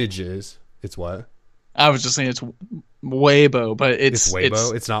posted images. It's what? I was just saying it's Weibo, but it's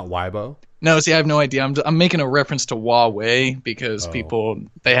Weibo. It's not Weibo. No, see, I have no idea. I'm making a reference to Huawei because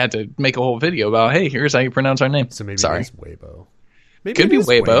they had to make a whole video about, hey, here's how you pronounce our name. So maybe Sorry. it's Weibo. Maybe Could it be is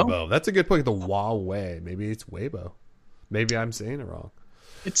Weibo. That's a good point. The Huawei. Maybe it's Weibo. Maybe I'm saying it wrong.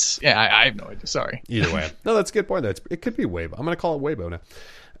 I have no idea. Sorry. Either way. No, that's a good point. It could be Weibo. I'm going to call it Weibo now.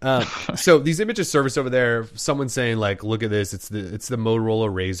 So these images surface over there. Someone's saying like, look at this. It's the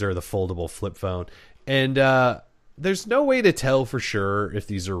Motorola Razr, the foldable flip phone. And there's no way to tell for sure if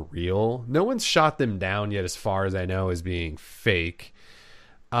these are real. No one's shot them down yet, as far as I know, as being fake.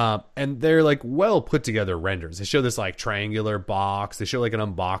 And they're like well put together renders. They show this like triangular box. They show like an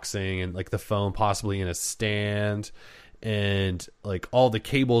unboxing and like the phone possibly in a stand, and like all the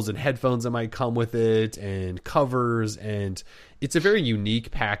cables and headphones that might come with it and covers. And it's a very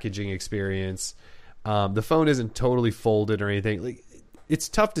unique packaging experience. The phone isn't totally folded or anything. Like, it's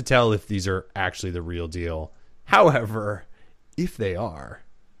tough to tell if these are actually the real deal. However, if they are,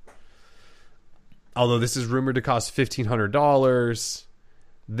 although this is rumored to cost $1,500,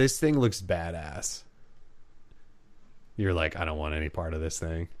 this thing looks badass. You're like, I don't want any part of this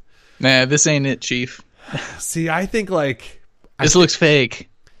thing. Nah, this ain't it, Chief. See, I think like... This looks fake.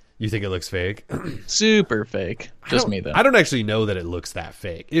 You think it looks fake? Super fake. Just me, though. I don't actually know that it looks that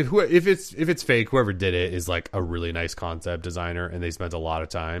fake. If it's fake, whoever did it is like a really nice concept designer, and they spent a lot of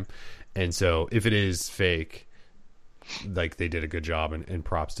time. And so if it is fake, like they did a good job, and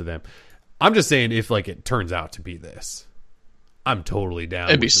props to them. I'm just saying, if like it turns out to be this, I'm totally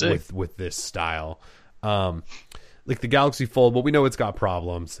down with this style. Like the Galaxy Fold, but we know it's got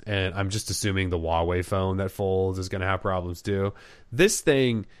problems, and I'm just assuming the Huawei phone that folds is going to have problems too. This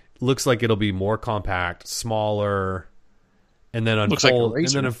thing looks like it'll be more compact, smaller, and then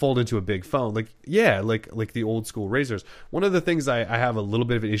unfold into a big phone. Like the old school Razrs. One of the things I have a little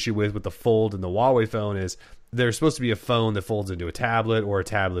bit of an issue with the Fold and the Huawei phone is there's supposed to be a phone that folds into a tablet, or a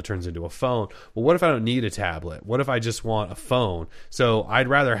tablet turns into a phone. Well, what if I don't need a tablet? What if I just want a phone? So I'd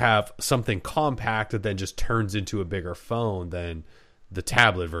rather have something compact that then just turns into a bigger phone than the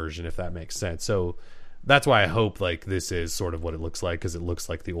tablet version, if that makes sense. So that's why I hope like this is sort of what it looks like, because it looks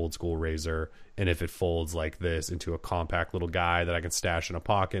like the old school Razr. And if it folds like this into a compact little guy that I can stash in a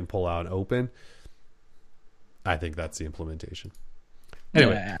pocket and pull out and open, I think that's the implementation.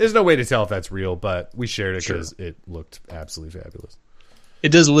 Anyway, there's no way to tell if that's real, but we shared it because it looked absolutely fabulous. It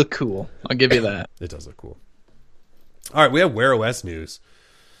does look cool. I'll give you that. It does look cool. All right, we have Wear OS news.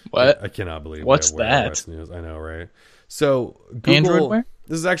 What? I cannot believe what's we have that? Wear OS news. I know, right? So Google, Android Wear?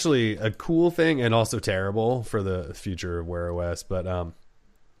 This is actually a cool thing and also terrible for the future of Wear OS, but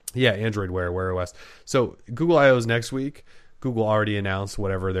Android Wear OS. So Google I/O is next week. Google already announced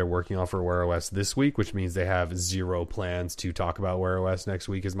whatever they're working on for Wear OS this week, which means they have zero plans to talk about Wear OS next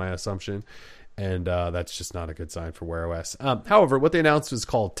week, is my assumption. And that's just not a good sign for Wear OS. However, what they announced was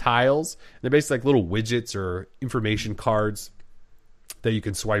called Tiles. They're basically like little widgets or information cards that you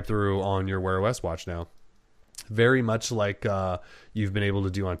can swipe through on your Wear OS watch now. Very much like you've been able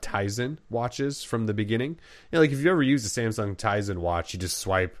to do on Tizen watches from the beginning. Like if you ever use a Samsung Tizen watch, you just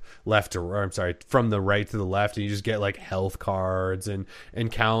swipe from the right to the left, and you just get like health cards and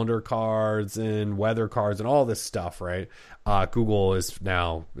calendar cards and weather cards and all this stuff, right? Google is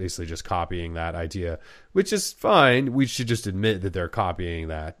now basically just copying that idea, which is fine. We should just admit that they're copying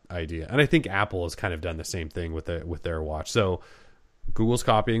that idea. And I think Apple has kind of done the same thing with their watch. So Google's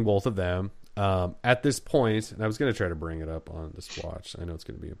copying both of them. At this point, and I was going to try to bring it up on this watch. I know it's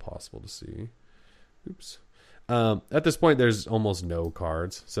going to be impossible to see. Oops. At this point, there's almost no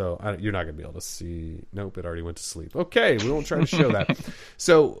cards, so you're not going to be able to see. Nope, it already went to sleep. Okay, we won't try to show that.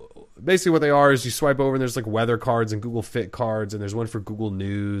 So basically what they are is you swipe over, and there's like weather cards and Google Fit cards, and there's one for Google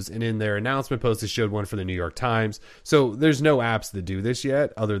News, and in their announcement post, they showed one for the New York Times. So there's no apps that do this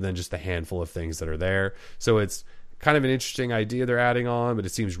yet, other than just a handful of things that are there. So it's kind of an interesting idea they're adding on, but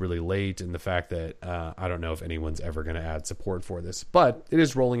it seems really late in the fact that I don't know if anyone's ever going to add support for this. But it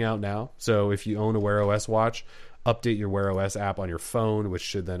is rolling out now. So if you own a Wear OS watch, update your Wear OS app on your phone, which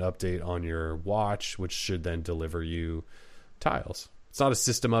should then update on your watch, which should then deliver you Tiles. It's not a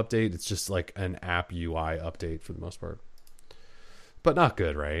system update. It's just like an app UI update for the most part. But not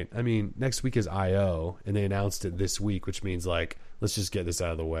good, right? I mean, next week is I/O, and they announced it this week, which means like, let's just get this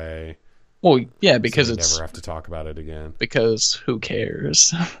out of the way. Well, yeah, because so we it's never have to talk about it again. Because who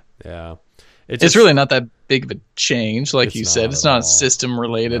cares? Yeah, it's really not that big of a change, like you said. It's not system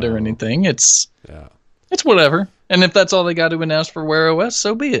related or anything. It's whatever. And if that's all they got to announce for Wear OS,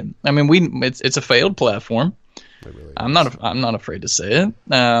 so be it. I mean, it's a failed platform. It really I'm not afraid to say it.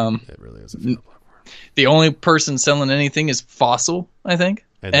 It really is a failed platform. The only person selling anything is Fossil, I think,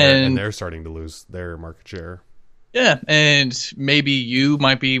 and they're starting to lose their market share. Yeah, and maybe you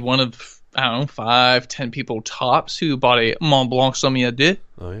might be one of, I don't know, 5, 10 people tops who bought a Mont Blanc Sommier.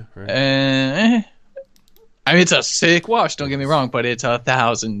 Oh, yeah, right. I mean, it's a sick watch. Don't get me wrong, but it's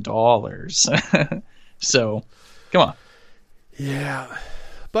 $1,000. So, come on. Yeah,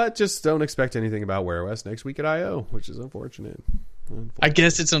 but just don't expect anything about Wear OS next week at I/O, which is unfortunate. I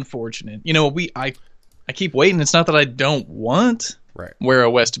guess it's unfortunate. You know, I keep waiting. It's not that I don't want Wear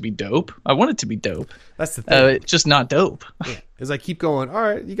OS to be dope. I want it to be dope. That's the thing. It's just not dope. Yeah. As I keep going, all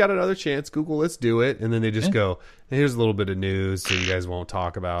right, you got another chance, Google, let's do it. And then they just go, here's a little bit of news so you guys won't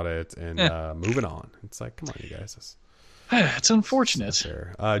talk about it. And moving on. It's like, come on, you guys. It's unfortunate.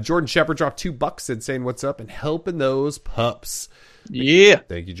 Jordan Shepard dropped $2 and saying what's up and helping those pups. Yeah.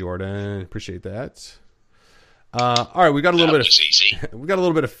 Thank you, Jordan. Appreciate that. All right, we got a little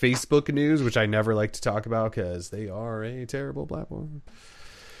bit of Facebook news, which I never like to talk about because they are a terrible platform.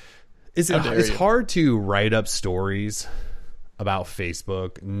 It's hard to write up stories about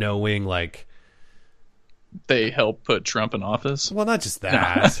Facebook knowing like they help put Trump in office. Well, not just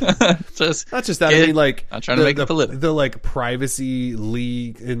that. Not just that. I mean, like, I'm trying to make it political. The like privacy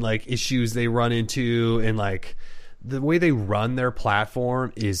leak and like issues they run into, and like the way they run their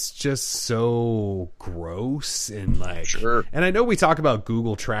platform is just so gross and like. Sure. And I know we talk about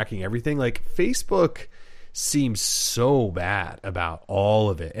Google tracking everything. Like Facebook seems so bad about all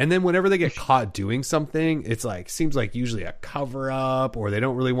of it, and then whenever they get caught doing something, it's like seems like usually a cover up, or they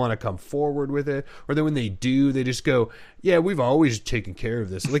don't really want to come forward with it, or then when they do, they just go, yeah, we've always taken care of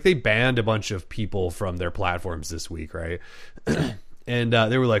this. Like they banned a bunch of people from their platforms this week, right? And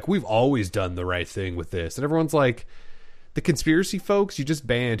they were like, we've always done the right thing with this, and everyone's like, the conspiracy folks you just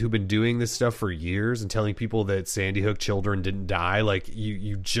banned who've been doing this stuff for years and telling people that Sandy Hook children didn't die, like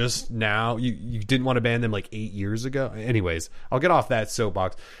you just now you didn't want to ban them like 8 years ago. Anyways, I'll get off that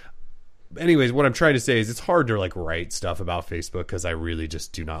soapbox. Anyways, what I'm trying to say is it's hard to like write stuff about Facebook because I really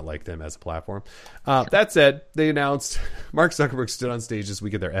just do not like them as a platform. That said, they announced Mark Zuckerberg stood on stage this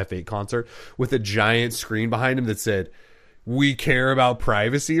week at their F8 concert with a giant screen behind him that said, "We care about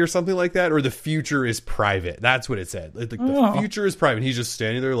privacy," or something like that, or "the future is private." That's what it said. Like the future is private. He's just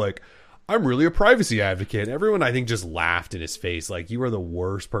standing there like, I'm really a privacy advocate. Everyone, I think, just laughed in his face. Like, you are the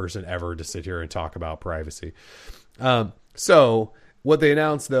worst person ever to sit here and talk about privacy. So what they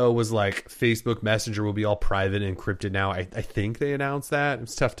announced, though, was like Facebook Messenger will be all private and encrypted now. I think they announced that.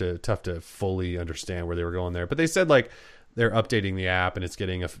 It's tough to fully understand where they were going there. But they said, like, they're updating the app and it's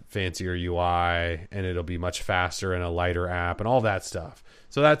getting a fancier UI and it'll be much faster and a lighter app and all that stuff.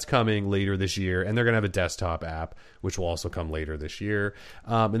 So that's coming later this year, and they're going to have a desktop app, which will also come later this year.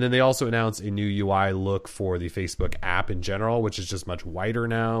 And then they also announced a new UI look for the Facebook app in general, which is just much whiter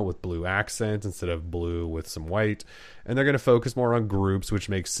now with blue accents instead of blue with some white. And they're going to focus more on groups, which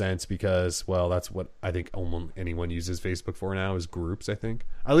makes sense because, well, that's what I think anyone uses Facebook for now is groups, I think.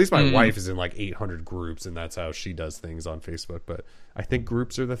 At least my wife is in like 800 groups, and that's how she does things on Facebook. But I think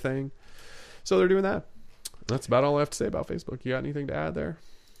groups are the thing. So they're doing that. That's about all I have to say about Facebook. You got anything to add there?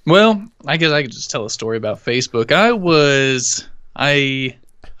 Well, I guess I could just tell a story about Facebook. This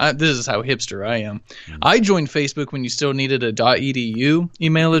is how hipster I am. I joined Facebook when you still needed a .edu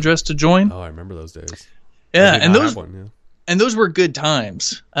email address to join. Oh, I remember those days. Yeah, and those were good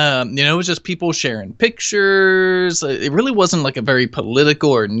times. It was just people sharing pictures. It really wasn't like a very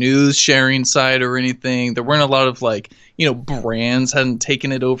political or news sharing site or anything. There weren't a lot of brands hadn't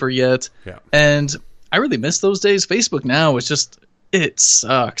taken it over yet. Yeah. And I really miss those days. Facebook now is just, it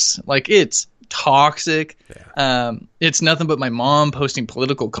sucks. Like, it's toxic. Yeah. It's nothing but my mom posting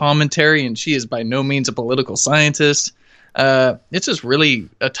political commentary, and she is by no means a political scientist. It's just really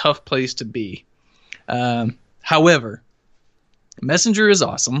a tough place to be. However, Messenger is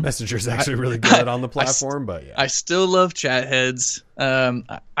awesome. Messenger is actually really good on the platform, but yeah. I still love chat heads.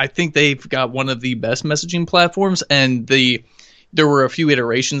 I think they've got one of the best messaging platforms, and there were a few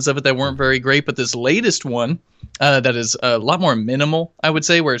iterations of it that weren't very great, but this latest one that is a lot more minimal, I would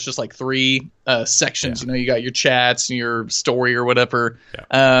say, where it's just like 3 sections. Yeah. You got your chats and your story or whatever.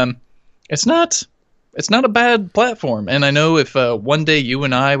 Yeah. It's not a bad platform. And I know if one day you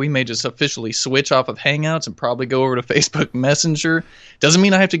and we may just officially switch off of Hangouts and probably go over to Facebook Messenger. Doesn't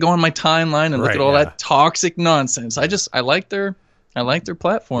mean I have to go on my timeline and look at all that toxic nonsense. I like their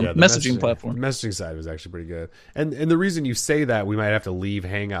platform, messaging platform. The messaging side was actually pretty good. And the reason you say that we might have to leave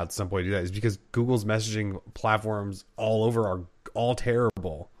Hangout at some point to do that is because Google's messaging platforms all over are all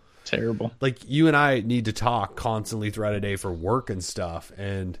terrible. Terrible. Like, you and I need to talk constantly throughout a day for work and stuff,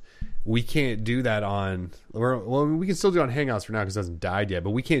 and we can't do that on... Well, we can still do it on Hangouts for now because it hasn't died yet,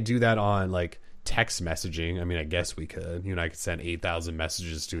 but we can't do that on, like, text messaging. I mean, I guess we could. You and I could send 8,000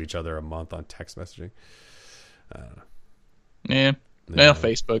 messages to each other a month on text messaging. Yeah. Well,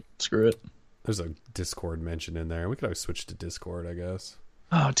 Facebook. Screw it. There's a Discord mentioned in there. We could always switch to Discord, I guess.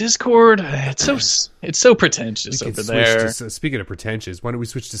 Oh, Discord. It's so pretentious over there. Speaking of pretentious, why don't we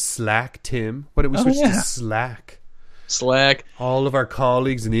switch to Slack, Tim? Why don't we switch to Slack? Slack. All of our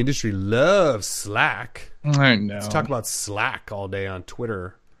colleagues in the industry love Slack. I know. Let's talk about Slack all day on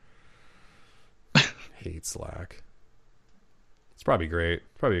Twitter. Hate Slack. It's probably great.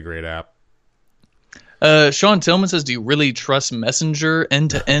 Probably a great app. Sean Tillman says, do you really trust Messenger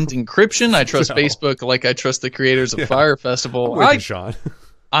end-to-end encryption? I trust Facebook like I trust the creators of Fire Festival. Sean.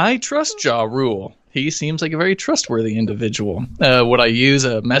 I trust Ja Rule. He seems like a very trustworthy individual. Would I use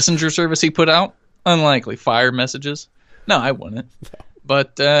a messenger service he put out? Unlikely. Fire messages? No, I wouldn't. No.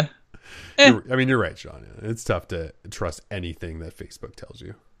 But, you're right, Sean. It's tough to trust anything that Facebook tells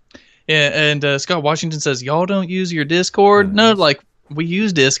you. Yeah, and Scott Washington says, y'all don't use your Discord? No, like, we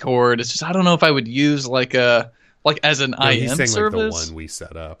use Discord. It's just, I don't know if I would use, like as an IM he's saying, service. Like the one we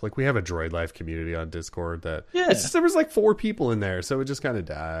set up. Like, we have a Droid Life community on Discord that... Yeah. There was like 4 people in there, so it just kind of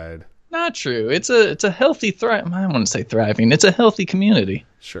died. Not true. It's a healthy I want to say thriving. It's a healthy community.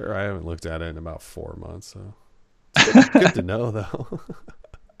 Sure, I haven't looked at it in about 4 months, so... It's good to know, though.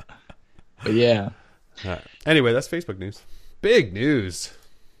 But yeah. Anyway, that's Facebook news. Big news.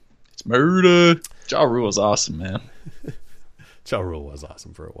 It's murder. Ja Rule is awesome, man. Ja Rule was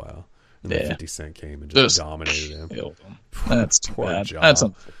awesome for a while. And then 50 Cent came and just dominated him. That's too Poor bad. Ja. That's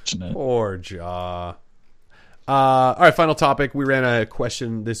unfortunate. Poor Ja. All right, final topic. We ran a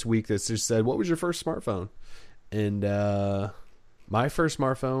question this week that just said, what was your first smartphone? And my first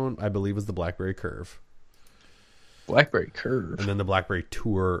smartphone, I believe, was the BlackBerry Curve. BlackBerry Curve. And then the BlackBerry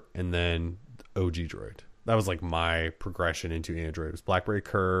Tour, and then OG Droid. That was like my progression into Android. It was BlackBerry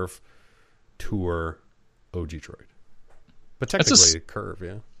Curve, Tour, OG Droid. But technically, Curve,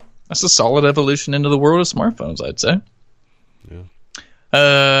 yeah. That's a solid evolution into the world of smartphones, I'd say.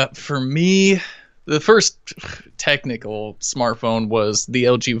 Yeah. For me, the first technical smartphone was the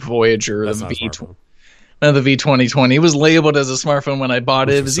LG Voyager, the V2020. It was labeled as a smartphone when I bought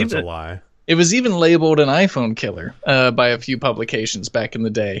it. It was such a lie. It was even labeled an iPhone killer by a few publications back in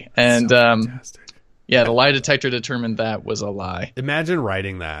the day. And yeah, the lie detector determined that was a lie. Imagine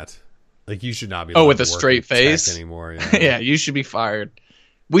writing that. Like, you should not be. With a straight face anymore. Yeah. Yeah, you should be fired.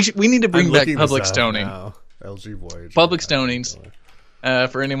 We need to bring back public stoning. LG Voyager. Public stonings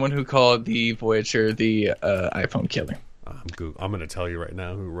for anyone who called the Voyager the iPhone killer. I'm going to tell you right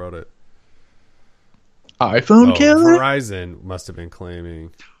now who wrote it. iPhone killer? Verizon must have been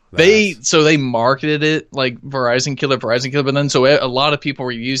claiming. They marketed it like Verizon killer, but then so a lot of people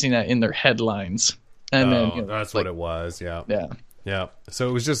were using that in their headlines. And then that's what it was. Yeah. Yeah. So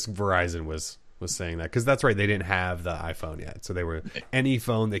it was just Verizon was saying that, because that's right, they didn't have the iPhone yet, so they were any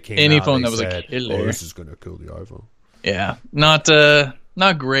phone that came out, phone that was a killer. Oh, this is gonna kill the iPhone. Yeah,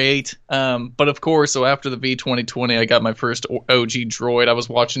 not great. But of course, so after the V2020, I got my first OG Droid. I was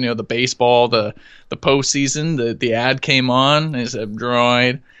watching the baseball, the postseason. The ad came on, and it said Droid,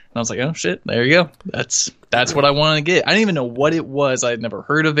 and I was like, oh shit, there you go. That's what I wanted to get. I didn't even know what it was. I had never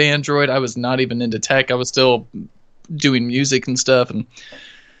heard of Android. I was not even into tech. I was still doing music and stuff, and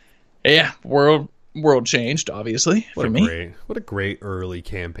yeah, world changed, obviously, for me. What a great early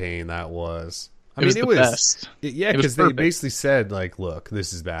campaign that was. It was the best. Yeah, because they basically said, like, look,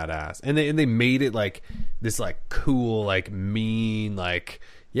 this is badass. And they made it like this, like, cool, like, mean, like,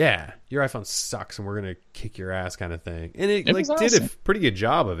 yeah, your iPhone sucks and we're going to kick your ass kind of thing. And it like awesome. Did a pretty good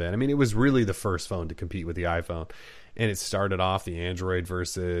job of it. I mean, it was really the first phone to compete with the iPhone. And it started off the Android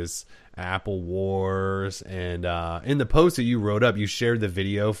versus Apple wars. And in the post that you wrote up, you shared the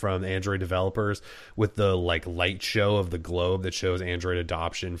video from Android developers with the like light show of the globe that shows Android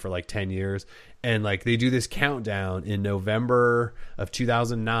adoption for like 10 years. And like they do this countdown in November of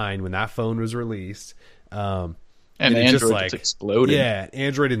 2009 when that phone was released. And Android just exploded. Yeah,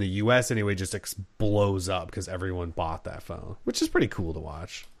 Android in the US anyway just blows up because everyone bought that phone, which is pretty cool to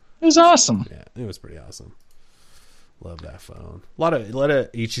watch. It was awesome. Yeah, it was pretty awesome. Love that phone. A lot of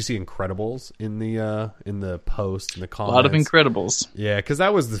HTC Incredibles in the post, in the comments. A lot of Incredibles. Yeah, because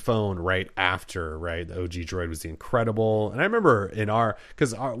that was the phone right after, right? The OG Droid was the Incredible. And I remember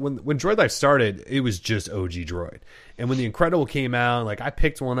when Droid Life started, it was just OG Droid. And when the Incredible came out, like I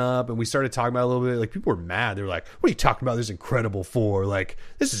picked one up and we started talking about it a little bit. Like people were mad. They were like, "What are you talking about this Incredible for? Like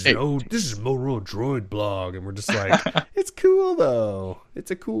this is Motorola Droid blog." And we're just like, "It's cool though.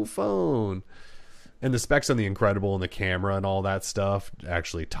 It's a cool phone." And the specs on the Incredible and the camera and all that stuff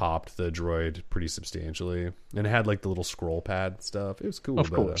actually topped the Droid pretty substantially. And it had like the little scroll pad stuff. It was cool.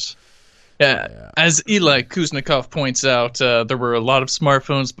 Of course. Yeah. As Eli Kuznikov points out, there were a lot of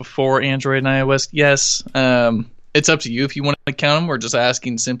smartphones before Android and iOS. Yes. It's up to you if you want to count them. We're just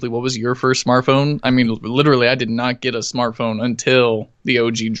asking simply, what was your first smartphone? I mean, literally, I did not get a smartphone until the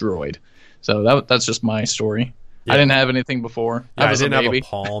OG Droid. So that's just my story. Yeah. I didn't have anything before. Yeah, I didn't have a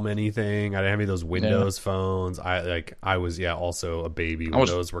Palm anything. I didn't have any of those Windows phones. I was also a baby when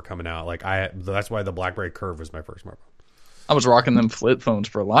those were coming out. That's why the BlackBerry Curve was my first smartphone. I was rocking them flip phones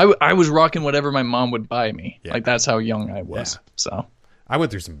for a while. I was rocking whatever my mom would buy me. Yeah. That's how young I was. Yeah. So I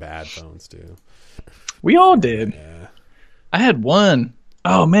went through some bad phones too. We all did. Yeah. I had one.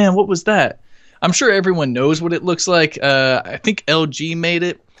 Oh man, what was that? I'm sure everyone knows what it looks like. I think LG made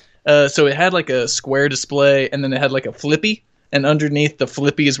it. So it had like a square display, and then it had like a flippy, and underneath the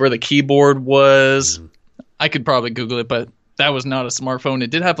flippy is where the keyboard was. I could probably Google it, but that was not a smartphone.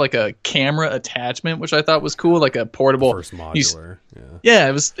 It did have like a camera attachment, which I thought was cool, like a portable. First modular. Yeah,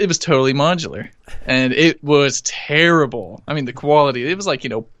 it was totally modular, and it was terrible. I mean, the quality. It was like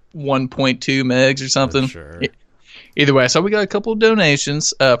 1.2 megs or something. Sure. Either way, so we got a couple of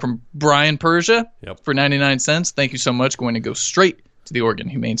donations from Brian Persia for 99 cents. Thank you so much. Going to go straight to the Oregon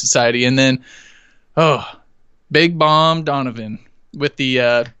Humane Society. And then, Big Bomb Donovan with the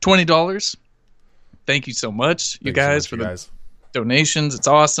 $20. Thank you so much, you guys, for the donations. It's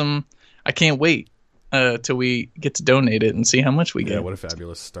awesome. I can't wait till we get to donate it and see how much we get. Yeah, what a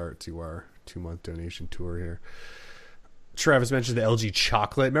fabulous start to our 2-month donation tour here. Travis mentioned the LG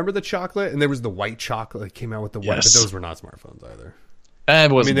chocolate. Remember the chocolate? And there was the white chocolate that came out with the white, but those were not smartphones either. They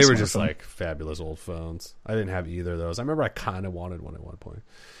were just like fabulous old phones. I didn't have either of those. I remember I kind of wanted one at one point.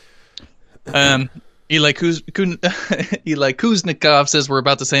 Eli Kuznikov says we're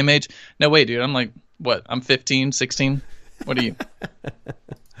about the same age. No, wait, dude. I'm like, what? I'm 15, 16? What are you?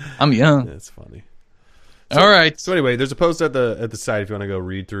 I'm young. That's funny. All right. So anyway, there's a post at the site if you want to go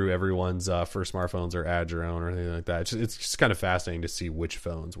read through everyone's first smartphones or add your own or anything like that. It's just kind of fascinating to see which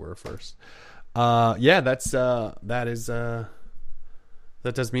phones were first.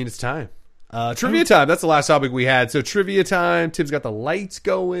 That does mean it's time. Trivia time. That's the last topic we had. So trivia time. Tim's got the lights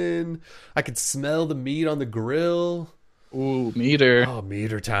going. I can smell the meat on the grill. Ooh, meter. Oh,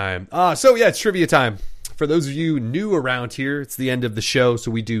 meter time. It's trivia time. For those of you new around here, it's the end of the show,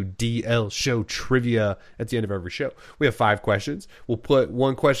 so we do DL Show trivia at the end of every show. We have 5 questions. We'll put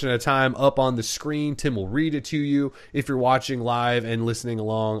one question at a time up on the screen. Tim will read it to you. If you're watching live and listening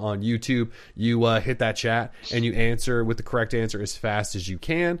along on YouTube, you hit that chat and you answer with the correct answer as fast as you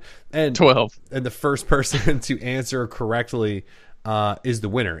can. And 12. And the first person to answer correctly is the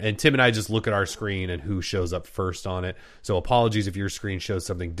winner. And Tim and I just look at our screen and who shows up first on it. So apologies if your screen shows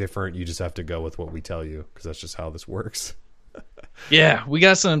something different. You just have to go with what we tell you because that's just how this works. Yeah, we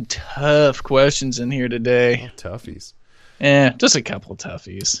got some tough questions in here today. Oh, toughies. Yeah, just a couple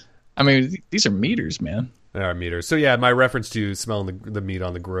toughies. I mean, these are meters, man. They are meters. So yeah, my reference to smelling the meat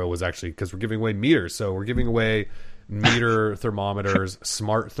on the grill was actually because we're giving away meters. So we're giving away meter thermometers,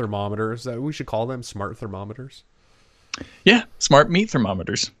 smart thermometers. We should call them smart thermometers. Yeah, smart meat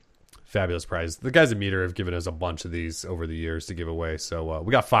thermometers. Fabulous prize. The guys at Meter have given us a bunch of these over the years to give away. So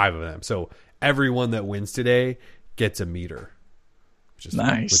we got 5 of them. So everyone that wins today gets a meter, which is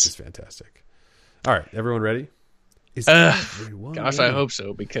nice. Which is fantastic. All right, everyone ready? Everyone ready? I hope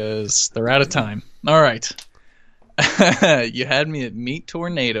so because they're out of time. All right. You had me at Meat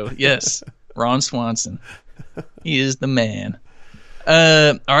Tornado. Yes, Ron Swanson. He is the man.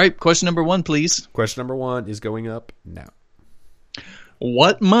 All right, question number 1, please. Question number 1 is going up now.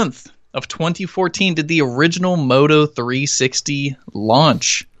 What month of 2014 did the original Moto 360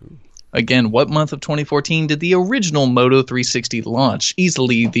 launch? Again, what month of 2014 did the original Moto 360 launch?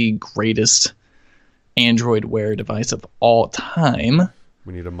 Easily the greatest Android Wear device of all time.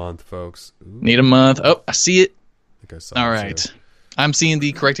 We need a month, folks. Ooh. Need a month. Oh, I see it. I think I saw all it right. too. I'm seeing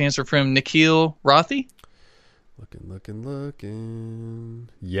the correct answer from Nikhil Rothi. Looking.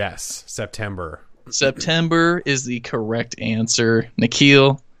 Yes, September. September is the correct answer.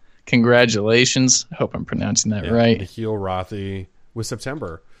 Nikhil, congratulations. I hope I'm pronouncing that right. Nikhil Rothi with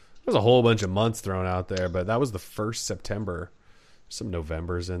September. There's a whole bunch of months thrown out there, but that was the first September. Some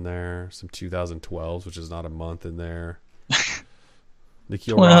Novembers in there, some 2012s, which is not a month in there.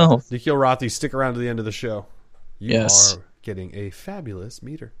 Nikhil Rothi, stick around to the end of the show. You are getting a fabulous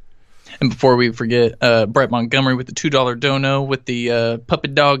meter. And before we forget, Brett Montgomery with the $2 dono with the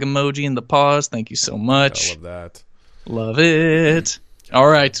puppet dog emoji and the paws. Thank you so much. I love that. Love it. All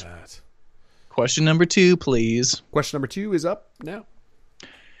right. Question number 2, please. Question number 2 is up now.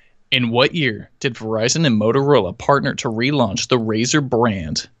 In what year did Verizon and Motorola partner to relaunch the Razr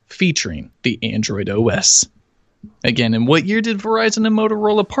brand featuring the Android OS? Again, in what year did Verizon and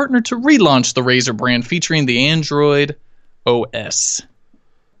Motorola partner to relaunch the Razr brand featuring the Android OS?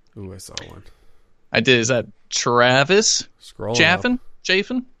 Ooh, I saw one. I did. Is that Travis Scrolling up.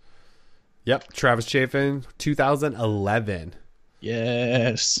 Chafin. Yep, Travis Chafin, 2011.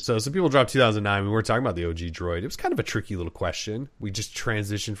 Yes. So some people dropped 2009. We weren't talking about the OG Droid. It was kind of a tricky little question. We just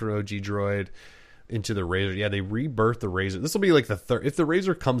transitioned from OG Droid into the Razr. Yeah, they rebirthed the Razr. This will be like the third. If the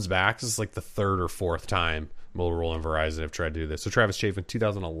Razr comes back, this is like the third or fourth time Motorola and Verizon have tried to do this. So Travis Chafin,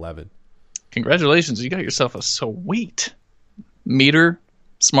 2011. Congratulations. You got yourself a sweet meter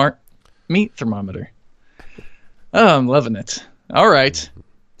smart meat thermometer. Oh, I'm loving it. All right.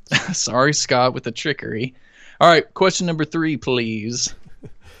 Sorry, Scott, with the trickery. All right, question number 3, please.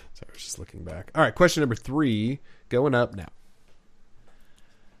 Sorry, I was just looking back. All right, question number 3, going up now.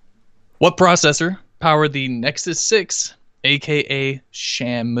 What processor powered the Nexus 6, a.k.a.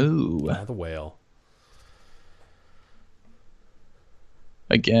 Shamu? The whale.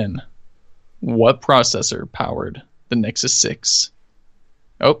 Again, what processor powered the Nexus 6?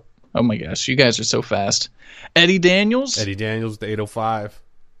 Oh my gosh, you guys are so fast. Eddie Daniels? Eddie Daniels, the 805.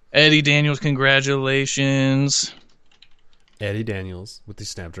 Eddie Daniels, congratulations. Eddie Daniels with the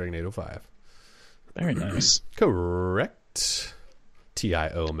Snapdragon 805. Very nice. Correct.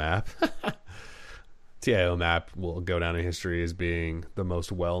 TIO map. TIO map will go down in history as being the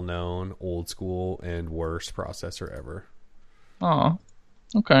most well-known, old-school, and worst processor ever. Aw,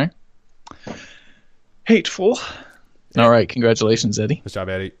 okay. Hateful. Yeah. All right, congratulations, Eddie. Nice job,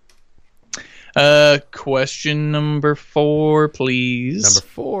 Eddie. Question number 4, please. Number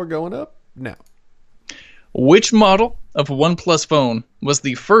 4 going up now. Which model of a OnePlus phone was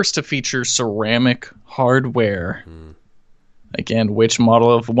the first to feature ceramic hardware? Again, which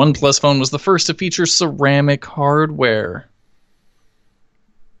model of OnePlus phone was the first to feature ceramic hardware?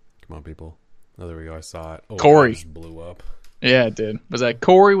 Come on, people. Oh, there we go. I saw it. Oh, Corey. It just blew up. Yeah, it did. Was that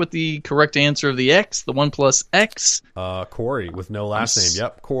Corey with the correct answer of the X, the OnePlus X? Corey with no last name.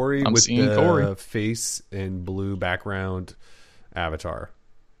 Yep, Corey I'm with seeing the Corey. face and blue background avatar.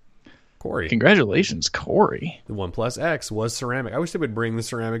 Corey. Congratulations, Corey. The OnePlus X was ceramic. I wish they would bring the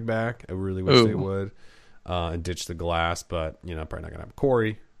ceramic back. I really wish they would. And ditch the glass, but, you know, probably not going to happen.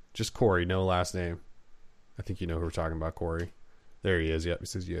 Corey. Just Corey, no last name. I think you know who we're talking about, Corey. There he is. Yep, he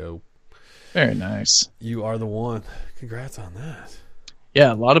says, yo. Very nice. You are the one. Congrats on that.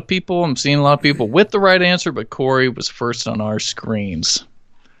 Yeah, I'm seeing a lot of people with the right answer, but Corey was first on our screens.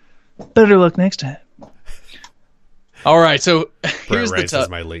 Better luck next time. All right, so here's the says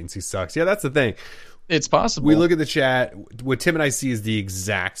my latency sucks. Yeah, that's the thing. It's possible. We look at the chat. What Tim and I see is the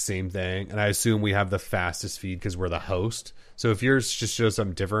exact same thing, and I assume we have the fastest feed because we're the host. So if yours just shows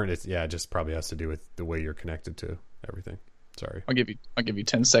something different, it just probably has to do with the way you're connected to everything. Sorry. I'll give you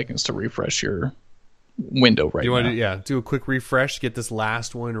 10 seconds to refresh your window right now. You want to do a quick refresh, get this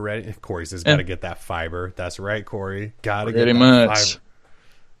last one ready. Corey says, "Got to get that fiber." That's right, Corey. Got to get that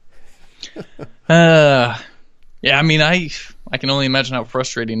fiber. Yeah, I mean, I can only imagine how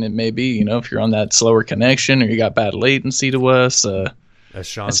frustrating it may be, if you're on that slower connection or you got bad latency to us. As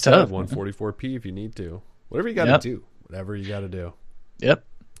Sean said, 144p if you need to. Whatever you got to do. Whatever you got to do. Yep.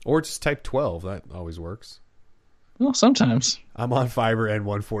 Or just type 12. That always works. Well, sometimes. I'm on fiber and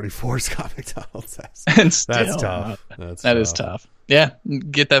 144, Scott McDonald says. And still, that's tough. That is tough. Yeah,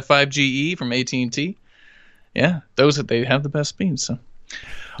 get that 5GE from AT&T. Yeah, they have the best speeds, so...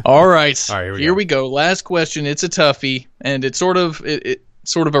 All right, here we go. Last question. It's a toughie, and it's sort of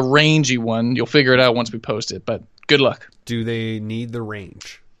a rangy one. You'll figure it out once we post it, but good luck. Do they need the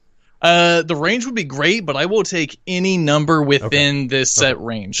range? The range would be great, but I will take any number within this set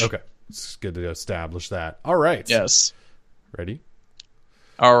range. Okay. It's good to establish that. All right. Yes. Ready?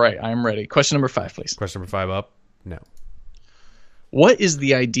 All right, I'm ready. Question number 5, please. Question number 5 up now. What is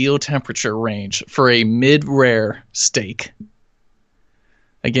the ideal temperature range for a mid-rare steak?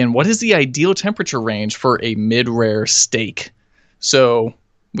 Again, what is the ideal temperature range for a mid-rare steak? So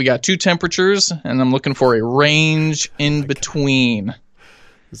we got 2 temperatures, and I'm looking for a range in between.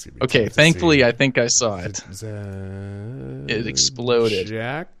 Okay, thankfully, I think I saw it. It exploded.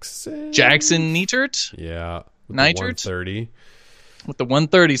 Jackson Neitert? Yeah. Neitert? 130. With the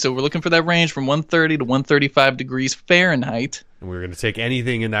 130. So we're looking for that range from 130 to 135 degrees Fahrenheit. And we're going to take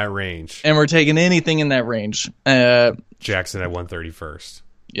anything in that range. And we're taking anything in that range. Jackson at 130 first.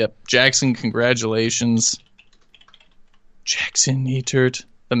 Yep. Jackson, congratulations. Jackson Neitert,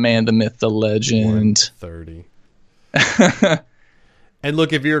 the man, the myth, the legend. 130. And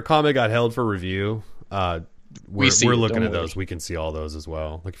look, if your comment got held for review, we're looking at those. We can see all those as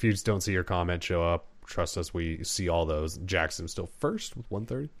well. Like if you just don't see your comment show up, trust us, we see all those. Jackson's still first with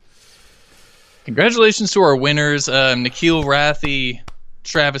 130. Congratulations to our winners. Nikhil Rathi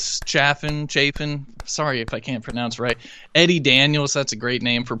Travis Chafin. Sorry if I can't pronounce right. Eddie Daniels, that's a great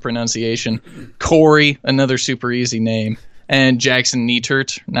name for pronunciation. Corey, another super easy name. And Jackson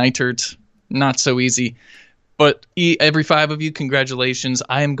Neitert, not so easy. But every 5 of you, congratulations.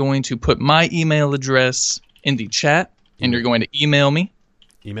 I am going to put my email address in the chat, and you're going to email me.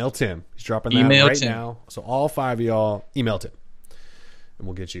 Email Tim. He's dropping that right now. So all 5 of y'all, email Tim. And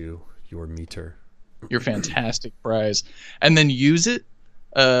we'll get you your meter. Your fantastic prize. And then use it.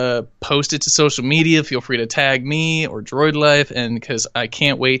 Post it to social media. Feel free to tag me or Droid Life, and because I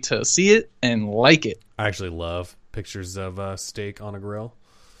can't wait to see it and like it. I actually love pictures of steak on a grill,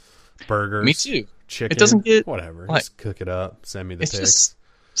 burgers. Me too. Chicken. It doesn't get whatever. Like, just cook it up. Send me the it's pics. Just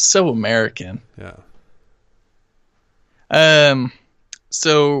so American. Yeah.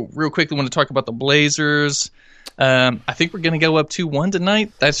 So real quickly, I want to talk about the Blazers. I think we're going to go up 2-1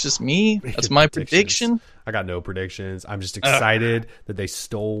 tonight. That's just me. That's my prediction. I got no predictions. I'm just excited that they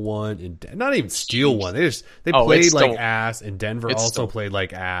stole one and not even steal one. They played like ass, and Denver also played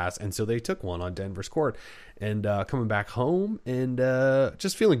like ass, and so they took one on Denver's court. And coming back home, and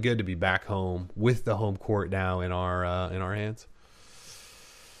just feeling good to be back home with the home court now in our hands.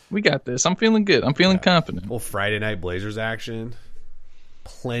 We got this. I'm feeling good. I'm feeling confident. Well, Friday night Blazers action.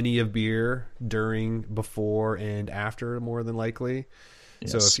 Plenty of beer during, before, and after, more than likely.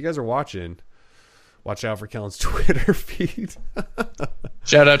 Yes. So if you guys are watching, watch out for Kellen's Twitter feed.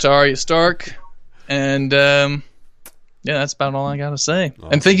 Shout out to Arya Stark. And that's about all I got to say. Awesome.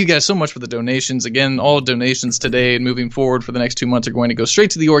 And thank you guys so much for the donations. Again, all donations today and moving forward for the next 2 months are going to go straight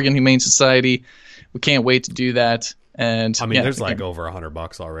to the Oregon Humane Society. We can't wait to do that. And I mean, there's like over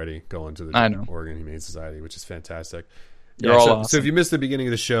 $100 already going to the Oregon Humane Society, which is fantastic. You're all awesome. So if you missed the beginning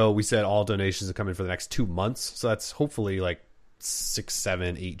of the show, we said all donations are coming for the next 2 months. So that's hopefully like 6,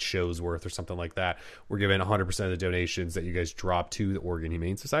 7, 8 shows worth or something like that. We're giving 100% of the donations that you guys drop to the Oregon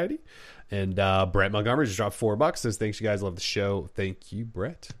Humane Society. And Brett Montgomery just dropped $4. Says, thanks, you guys. Love the show. Thank you,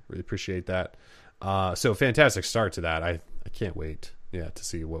 Brett. Really appreciate that. So fantastic start to that. I can't wait. To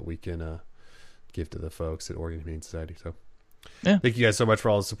see what we can give to the folks at Oregon Humane Society. So thank you guys so much for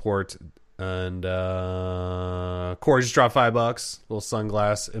all the support. And Corey just dropped $5. Little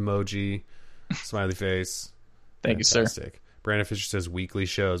sunglass emoji, smiley face. Thank you, sir. Brandon Fisher says weekly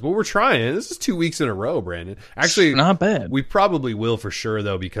shows. Well, we're trying. This is 2 weeks in a row, Brandon. Actually, not bad. We probably will for sure,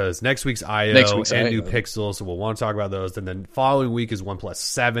 though, because next week's IO and new Pixel, so we'll want to talk about those. And then following week is OnePlus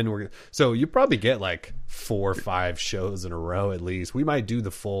 7. So you probably get like 4 or 5 shows in a row at least. We might do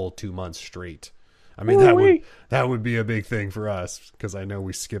the full 2 months straight. I mean, that would be a big thing for us, because I know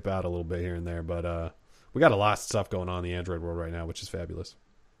we skip out a little bit here and there. But we got a lot of stuff going on in the Android world right now, which is fabulous.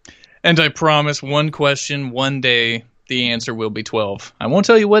 And I promise, one question, one day, the answer will be 12. I won't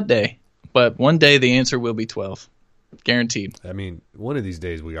tell you what day, but one day the answer will be 12. Guaranteed. I mean, one of these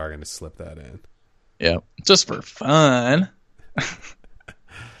days we are going to slip that in. Yeah, just for fun. All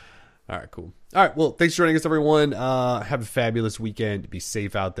right, cool. All right, well, thanks for joining us, everyone. Have a fabulous weekend. Be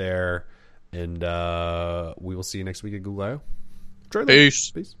safe out there. And we will see you next week at Google I/O.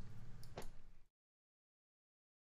 Peace. Peace.